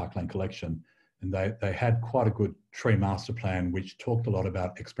parkland collection. And they had quite a good tree master plan, which talked a lot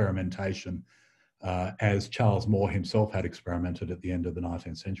about experimentation, as Charles Moore himself had experimented at the end of the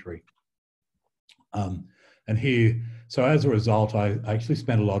 19th century. And here, so as a result, I actually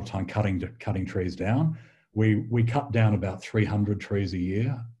spent a lot of time cutting trees down. We cut down about 300 trees a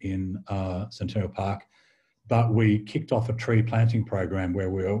year in Centennial Park, but we kicked off a tree planting program where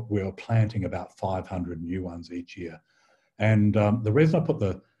we were planting about 500 new ones each year. And the reason I put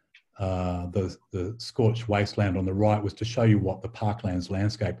the scorched wasteland on the right was to show you what the parklands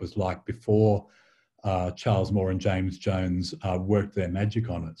landscape was like before Charles Moore and James Jones worked their magic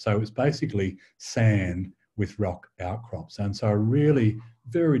on it. So it was basically sand with rock outcrops. And so a really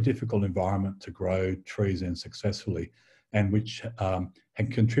very difficult environment to grow trees in successfully, and which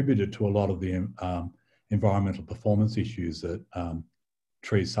had contributed to a lot of the environmental performance issues that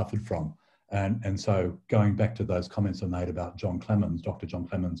trees suffered from. And so going back to those comments I made about John Clemens, Dr. John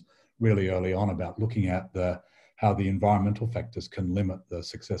Clemens, really early on about looking at how the environmental factors can limit the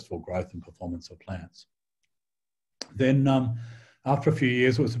successful growth and performance of plants. Then after a few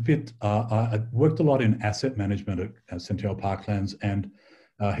years, it was a bit, I worked a lot in asset management at Centennial Parklands, and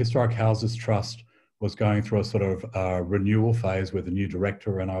Historic Houses Trust was going through a sort of renewal phase with a new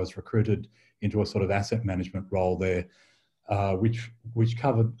director, and I was recruited into a sort of asset management role there, which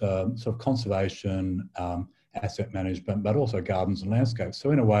covered sort of conservation, asset management, but also gardens and landscapes.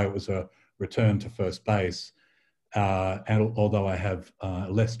 So in a way, it was a return to first base. And although I have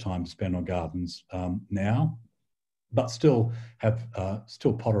less time to spend on gardens now, but still have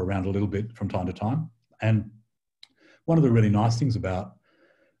still potter around a little bit from time to time. And one of the really nice things about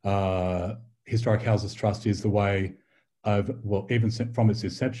Historic Houses Trust is the way well, even from its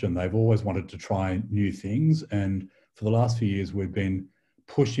inception, they've always wanted to try new things. And for the last few years, we've been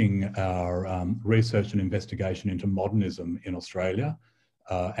pushing our research and investigation into modernism in Australia,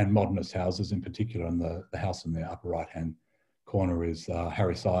 and modernist houses in particular. And the house in the upper right-hand corner is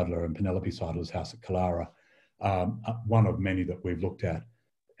Harry Seidler and Penelope Seidler's house at Killara, one of many that we've looked at.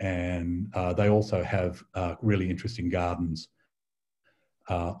 And they also have really interesting gardens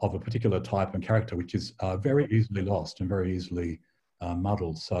of a particular type and character, which is very easily lost and very easily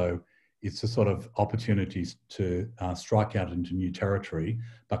muddled. So it's a sort of opportunities to strike out into new territory,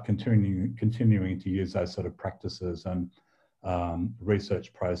 but continuing to use those sort of practices and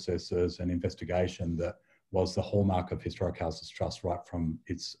research processes and investigation that was the hallmark of Historic Houses Trust right from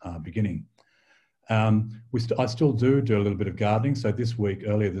its beginning. I still do a little bit of gardening. So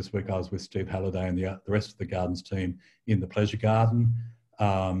earlier this week, I was with Steve Halliday and the rest of the gardens team in the pleasure garden,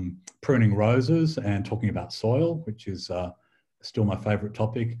 pruning roses and talking about soil, which is still my favourite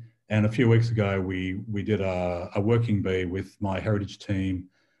topic. And a few weeks ago, we did a working bee with my heritage team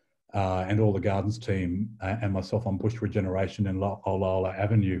and all the gardens team and myself on bush regeneration in Olaola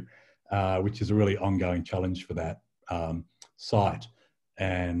Avenue, which is a really ongoing challenge for that site.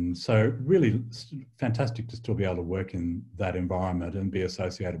 And so really fantastic to still be able to work in that environment and be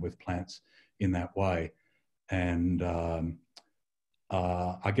associated with plants in that way. And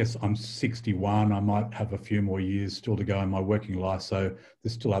I guess I'm 61. I might have a few more years still to go in my working life. So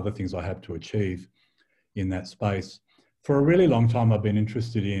there's still other things I have to achieve in that space. For a really long time, I've been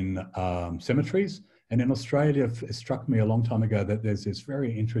interested in cemeteries. And in Australia, it struck me a long time ago that there's this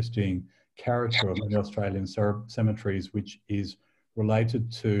very interesting character of many Australian cemeteries, which is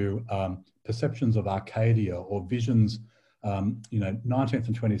related to perceptions of Arcadia or visions, 19th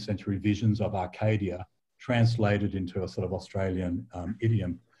and 20th century visions of Arcadia translated into a sort of Australian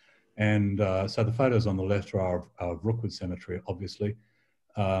idiom. And so the photos on the left are of Rookwood Cemetery, obviously.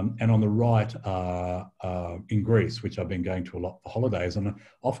 And on the right are in Greece, which I've been going to a lot for holidays. And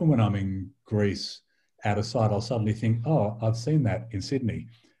often when I'm in Greece out of sight, I'll suddenly think, oh, I've seen that in Sydney.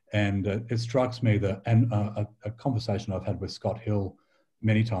 And it strikes me that, and a conversation I've had with Scott Hill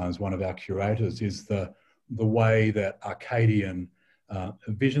many times, one of our curators, is the way that Arcadian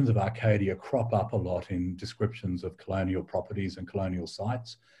visions of Arcadia crop up a lot in descriptions of colonial properties and colonial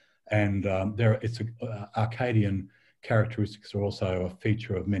sites. And Arcadian characteristics are also a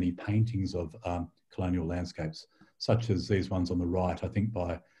feature of many paintings of colonial landscapes, such as these ones on the right, I think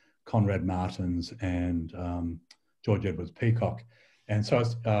by Conrad Martins and George Edwards Peacock. And so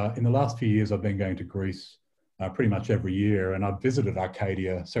in the last few years, I've been going to Greece pretty much every year, and I've visited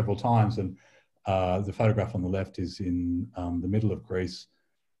Arcadia several times. And the photograph on the left is in the middle of Greece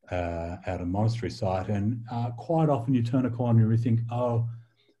at a monastery site. And quite often you turn a corner and you think, oh,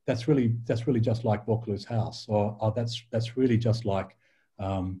 that's really just like Vaucluse House, or oh, that's really just like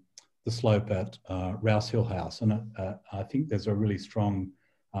the slope at Rouse Hill House. And I think there's a really strong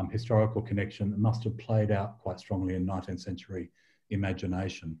historical connection that must have played out quite strongly in 19th century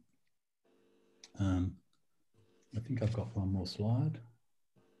imagination. I think I've got one more slide.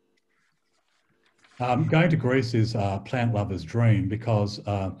 Going to Greece is a plant lover's dream because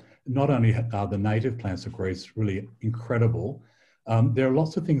not only are the native plants of Greece really incredible, there are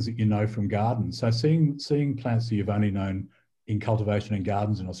lots of things that you know from gardens. So seeing plants that you've only known in cultivation in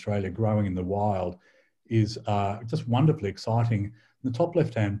gardens in Australia growing in the wild is just wonderfully exciting. The top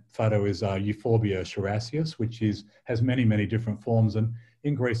left-hand photo is Euphorbia scheraceus, which has many, many different forms. And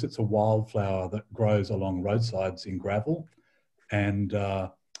in Greece, it's a wildflower that grows along roadsides in gravel. And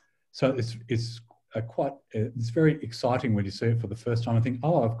so it's very exciting when you see it for the first time and think,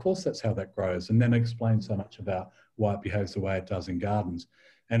 oh, of course that's how that grows. And then it explains so much about why it behaves the way it does in gardens.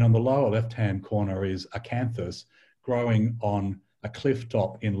 And on the lower left-hand corner is acanthus growing on a cliff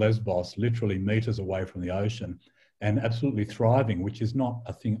top in Lesbos, literally meters away from the ocean, and absolutely thriving, which is not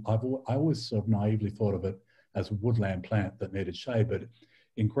a thing. I always sort of naively thought of it as a woodland plant that needed shade, but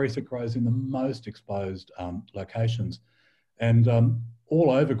in Greece it grows in the most exposed locations. And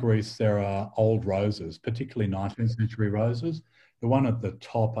all over Greece there are old roses, particularly 19th century roses. The one at the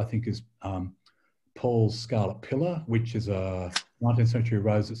top I think is Paul's Scarlet Pillar, which is a 19th century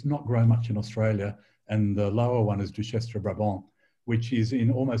rose that's not grown much in Australia. And the lower one is Duchesse de Brabant, which is in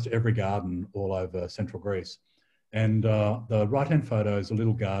almost every garden all over central Greece. And the right-hand photo is a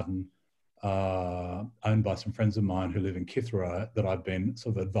little garden owned by some friends of mine who live in Kithera that I've been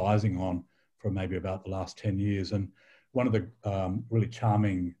sort of advising on for maybe about the last 10 years. And one of the really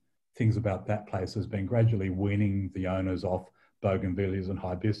charming things about that place has been gradually weaning the owners off bougainvilleas and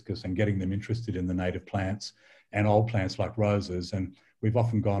hibiscus and getting them interested in the native plants and old plants like roses. And we've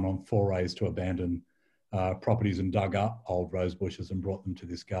often gone on forays to abandon properties and dug up old rose bushes and brought them to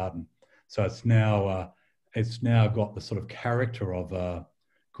this garden. So it's now got the sort of character of a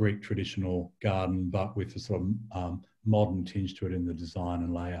Greek traditional garden, but with a sort of modern tinge to it in the design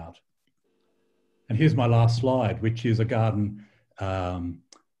and layout. And here's my last slide, which is a garden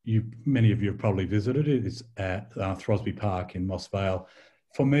many of you have probably visited. It's at Throsby Park in Moss Vale.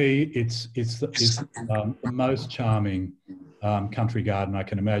 For me, it's the most charming country garden I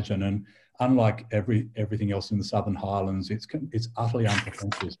can imagine. And unlike everything else in the Southern Highlands, it's utterly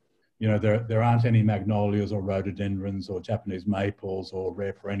unpretentious. You know, there aren't any magnolias or rhododendrons or Japanese maples or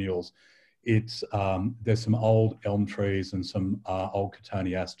rare perennials. There's some old elm trees and some old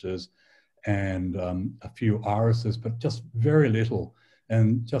cotoneasters and a few irises, but just very little.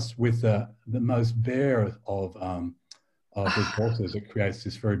 And just with the most bare of resources, it creates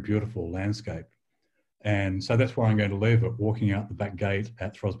this very beautiful landscape. And so that's where I'm going to leave it, walking out the back gate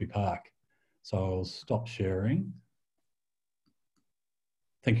at Throsby Park. So I'll stop sharing.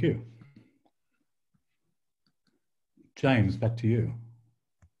 Thank you. James, back to you.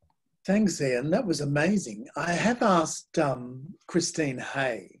 Thanks, Ian. That was amazing. I have asked Christine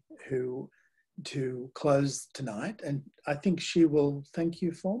Hay to close tonight, and I think she will thank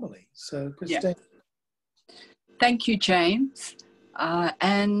you formally. So, Christine. Yeah. Thank you, James.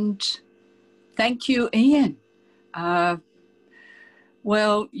 And thank you, Ian.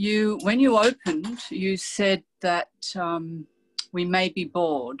 Well, when you opened, you said that we may be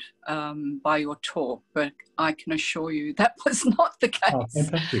bored by your talk, but I can assure you that was not the case. Oh,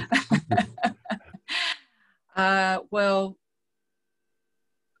 fantastic. Well,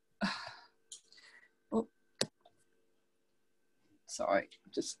 sorry,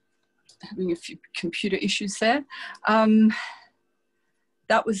 just having a few computer issues there.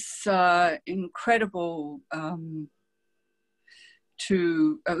 That was incredible.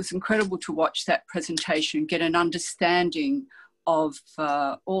 It was incredible to watch that presentation, get an understanding of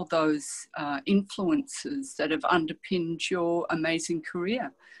all those influences that have underpinned your amazing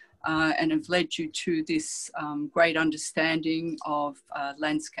career and have led you to this great understanding of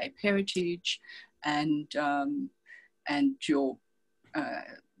landscape heritage and your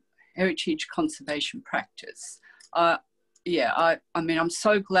heritage conservation practice. Yeah, I mean, I'm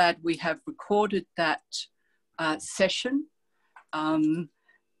so glad we have recorded that session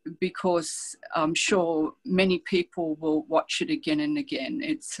because I'm sure many people will watch it again and again.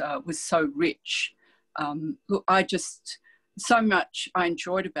 It was so rich. Look, so much I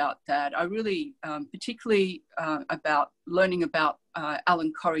enjoyed about that. I really, particularly about learning about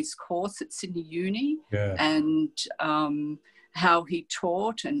Alan Corrie's course at Sydney Uni, yeah. And how he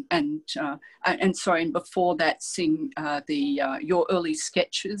taught, and before that, seeing your early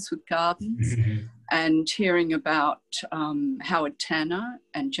sketches with gardens, and hearing about Howard Tanner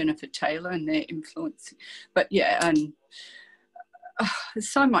and Jennifer Taylor and their influence. But yeah, and there's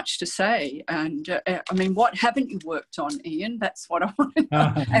so much to say. And I mean, what haven't you worked on, Ian? That's what I want to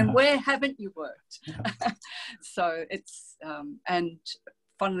know. And where haven't you worked? So it's, and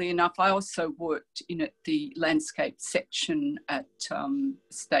funnily enough, I also worked in the landscape section at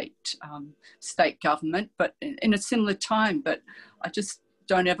state government, but in a similar time. But I just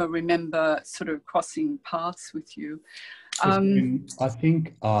don't ever remember sort of crossing paths with you. I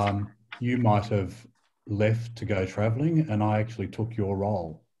think you might have left to go travelling, and I actually took your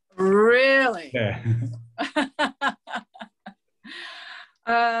role. Really? Yeah.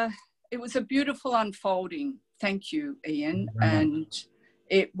 It was a beautiful unfolding. Thank you, Ian. And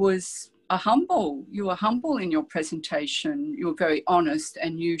it was you were humble in your presentation. You were very honest,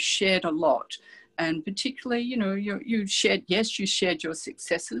 and you shared a lot. And particularly, you know, you shared your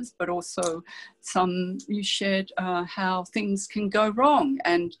successes, but also you shared how things can go wrong,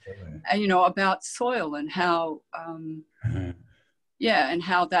 and you know, about soil and how, and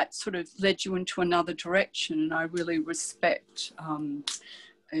how that sort of led you into another direction. And I really respect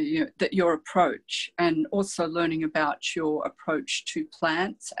your approach, and also learning about your approach to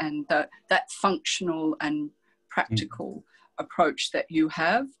plants, and that functional and practical approach that you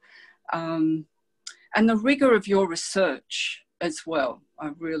have. And the rigor of your research as well.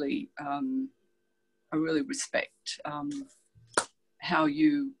 I really respect how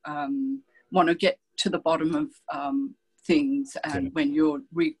you want to get to the bottom of things, and when you're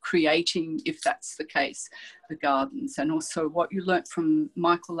recreating, if that's the case, the gardens, and also what you learnt from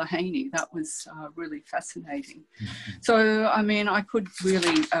Michael Lahaney. That was really fascinating. So, I mean, I could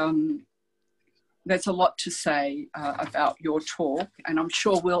really, there's a lot to say about your talk, and I'm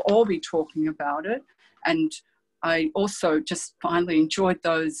sure we'll all be talking about it. And I also just finally enjoyed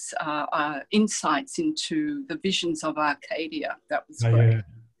those insights into the visions of Arcadia. That was great.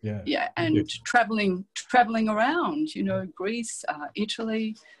 Yeah, and traveling around, you know, Greece,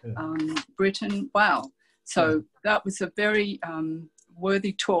 Italy, Britain. Wow. So that was a very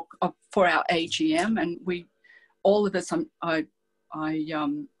worthy talk for our AGM, and all of us. I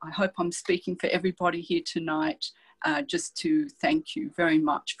hope I'm speaking for everybody here tonight, just to thank you very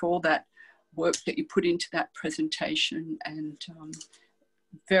much for all that work that you put into that presentation, and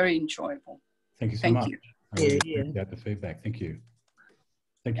very enjoyable. Thank you so much. I really appreciate the feedback. Thank you.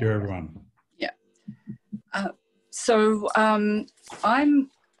 Thank you, everyone. Yeah. So I'm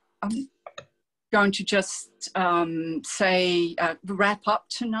going to just say wrap up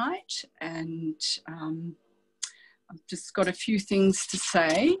tonight, and I've just got a few things to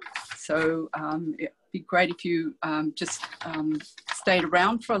say. So it'd be great if you just stayed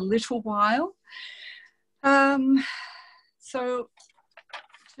around for a little while. So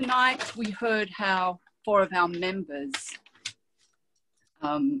tonight we heard how 4 of our members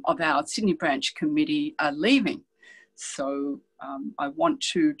of our Sydney branch committee are leaving. So I want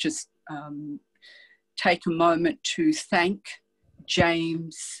to just take a moment to thank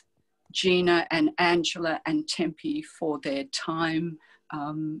James, Gina and Angela and Tempe for their time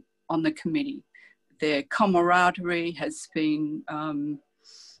on the committee. Their camaraderie has been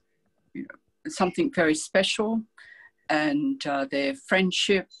you know, something very special, and their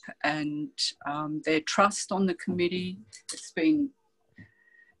friendship and their trust on the committee. It's been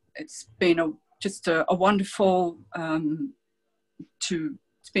just a wonderful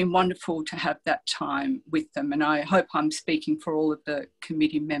it's been wonderful to have that time with them, and I hope I'm speaking for all of the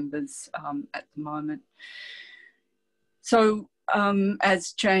committee members at the moment. So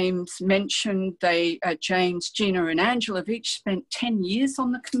as James mentioned, James, Gina and Angela have each spent 10 years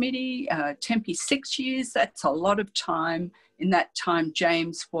on the committee, Tempe 6 years. That's a lot of time. In that time,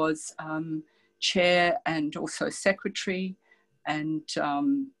 James was chair and also secretary, and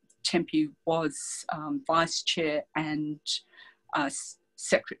Tempe was vice chair and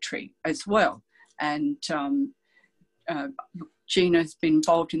secretary as well. And Gina's been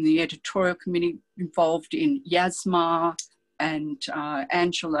involved in the editorial committee, involved in YASMA, and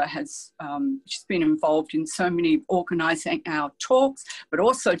Angela has she's been involved in so many organising our talks, but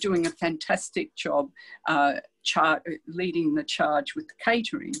also doing a fantastic job leading the charge with the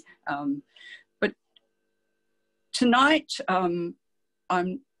catering. But tonight,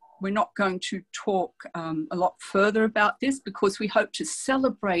 we're not going to talk a lot further about this, because we hope to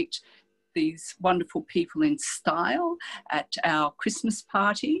celebrate these wonderful people in style at our Christmas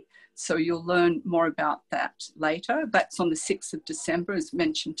party. So you'll learn more about that later. That's on the 6th of December, as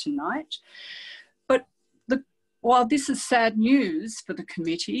mentioned tonight. But while this is sad news for the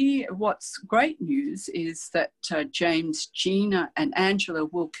committee, what's great news is that James, Gina and Angela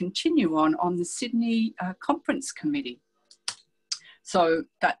will continue on the Sydney Conference Committee. So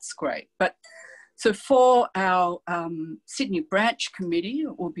that's great. But so for our Sydney branch committee,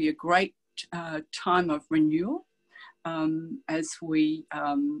 it will be a great time of renewal as we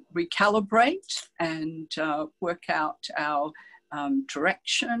recalibrate and work out our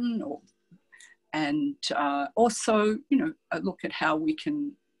direction, and also, you know, look at how we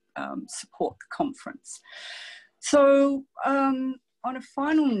can support the conference. So on a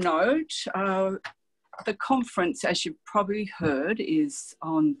final note, the conference, as you've probably heard, is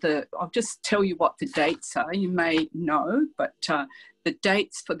on the, I'll just tell you what the dates are. You may know, but the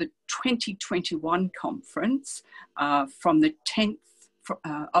dates for the 2021 conference from the 10th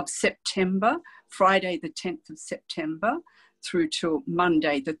of September, Friday the 10th of September, through to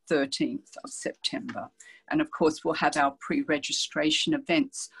Monday the 13th of September. And of course, we'll have our pre-registration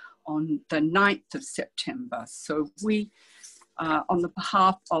events on the 9th of September. So we, on the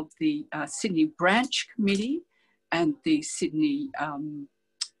behalf of the Sydney Branch Committee and the Sydney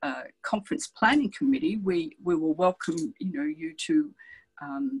Conference Planning Committee, we will welcome you to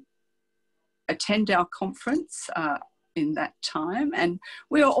attend our conference in that time. And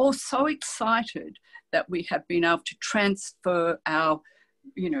we are all so excited that we have been able to transfer our,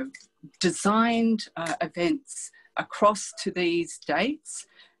 designed events across to these dates.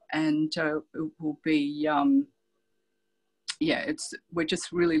 And it will be, we're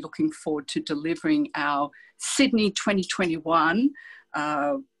just really looking forward to delivering our Sydney 2021,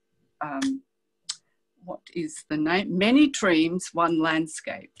 what is the name? Many Dreams, One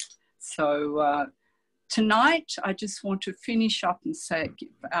Landscape. So tonight, I just want to finish up and say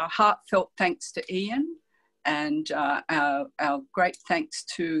our heartfelt thanks to Ian, and our great thanks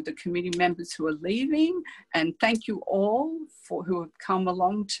to the committee members who are leaving, and thank you all for who have come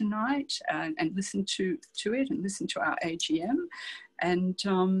along tonight and listened to it and listened to our AGM. And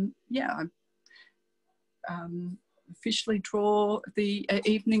I officially draw the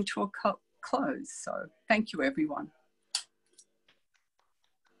evening to a close. So thank you, everyone.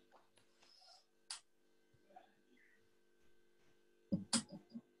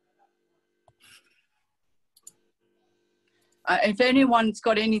 If anyone's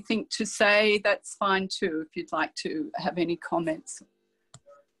got anything to say, that's fine too, if you'd like to have any comments.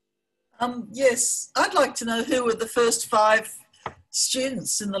 Yes, I'd like to know who were the first 5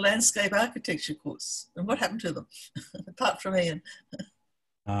 students in the landscape architecture course and what happened to them, apart from Ian.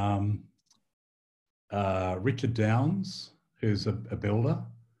 Richard Downs, who's a builder.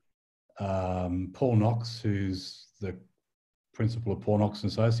 Paul Knox, who's the principal of Paul Knox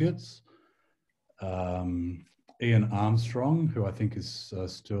and Associates. Ian Armstrong, who I think is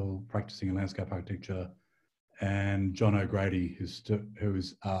still practicing in landscape architecture, and John O'Grady, who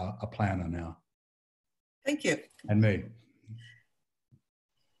is a planner now. Thank you. And me.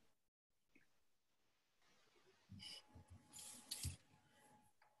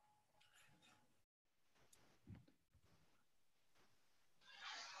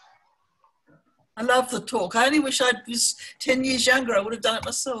 I love the talk. I only wish I was 10 years younger. I would have done it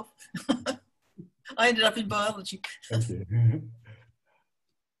myself. I ended up in biology. Thank you.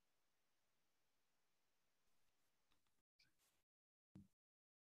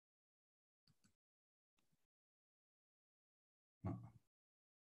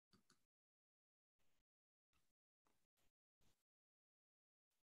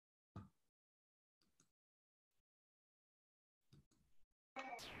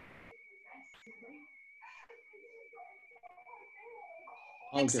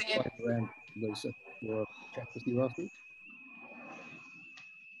 I'll just wait around, Lisa, for a chat with you afterwards.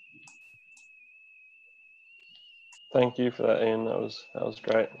 Thank you for that, Ian. That was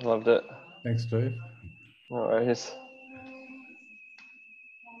great. Loved it. Thanks, Steve. No worries.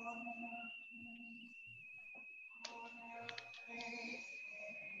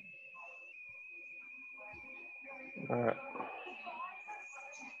 All right.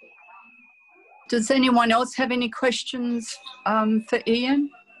 Does anyone else have any questions for Ian?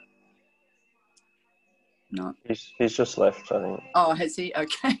 No. He's just left, I think. Oh, has he?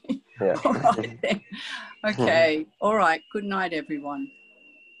 Okay. Yeah. All right then. Okay. All right. Good night, everyone.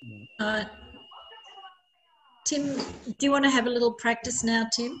 Tim, do you want to have a little practice now,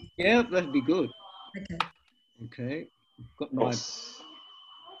 Tim? Yeah, that'd be good. Okay. Okay. Got my...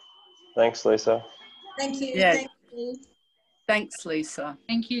 Thanks, Lisa. Thank you. Yeah. Thank you. Thanks, Lisa.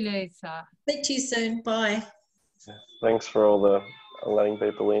 Thank you, Lisa. Speak to you soon. Bye. Thanks for all the letting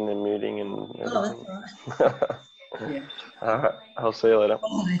people in and muting and everything. Oh, that's all right. Yeah. All right. I'll see you later.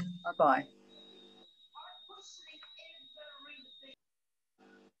 Bye. Bye-bye.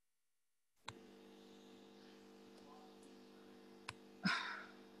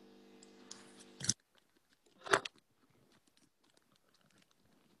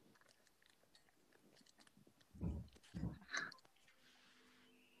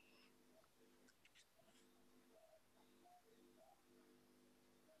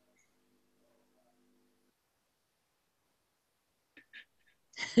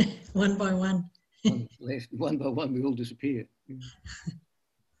 One by one. Left, one by one, we all disappear.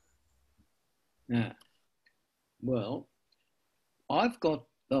 Well, I've got,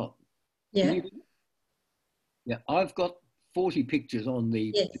 oh, Yeah. Yeah, I've got 40 pictures on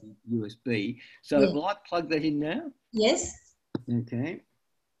the Yes. USB. So Yes. will I plug that in now? Yes. Okay.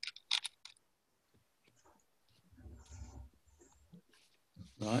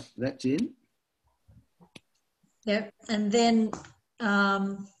 Right, that's in. Yep. And then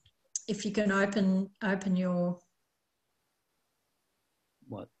if you can open your,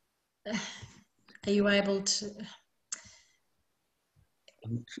 What? are you able to,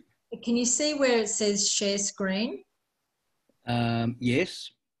 can you see where it says share screen?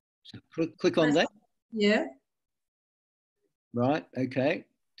 Yes. So click on that. Yeah. Right, okay.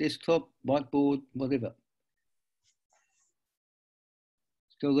 Desktop, whiteboard, whatever.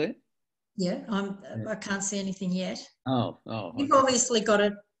 Still there? Yeah. I can't see anything yet. Oh, You've okay. obviously got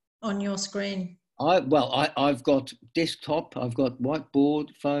it on your screen. I've got desktop, I've got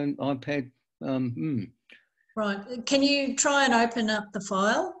whiteboard, phone, iPad. Right. Can you try and open up the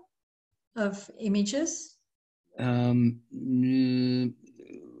file of images? Well,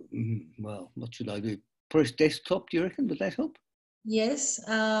 what should I do? Press desktop, do you reckon? Would that help? Yes.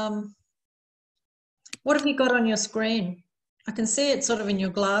 What have you got on your screen? I can see it sort of in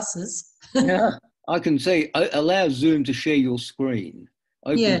your glasses. Yeah, I can see. Allow Zoom to share your screen.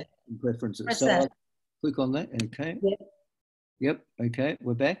 Open Yeah. preferences. Press So that. I'll click on that. Okay. Yep. Yep. Okay.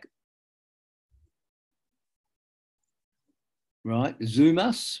 We're back. Right. Zoom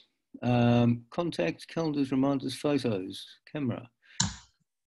us. Contacts, calendars, reminders, photos, camera.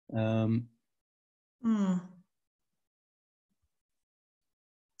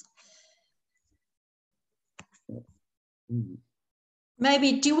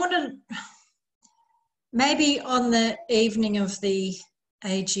 Maybe, do you want to, maybe on the evening of the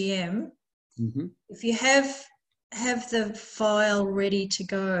AGM, if you have the file ready to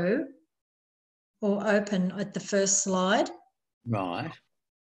go or open at the first slide. Right.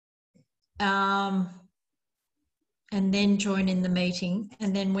 And then join in the meeting.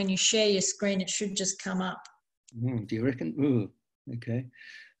 And then when you share your screen, it should just come up. Do you reckon? Ooh, okay.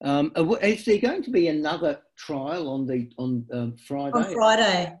 Is there going to be another trial on Friday? On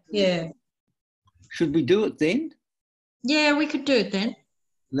Friday, yeah. Should we do it then? Yeah, we could do it then.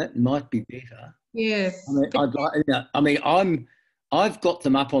 That might be better. Yeah. I've got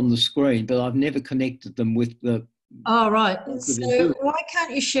them up on the screen, but I've never connected them with the. Oh, right. So why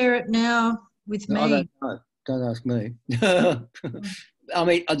can't you share it now with me? I don't know. Don't ask me. I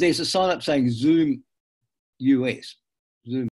mean, there's a sign up saying Zoom US. Zoom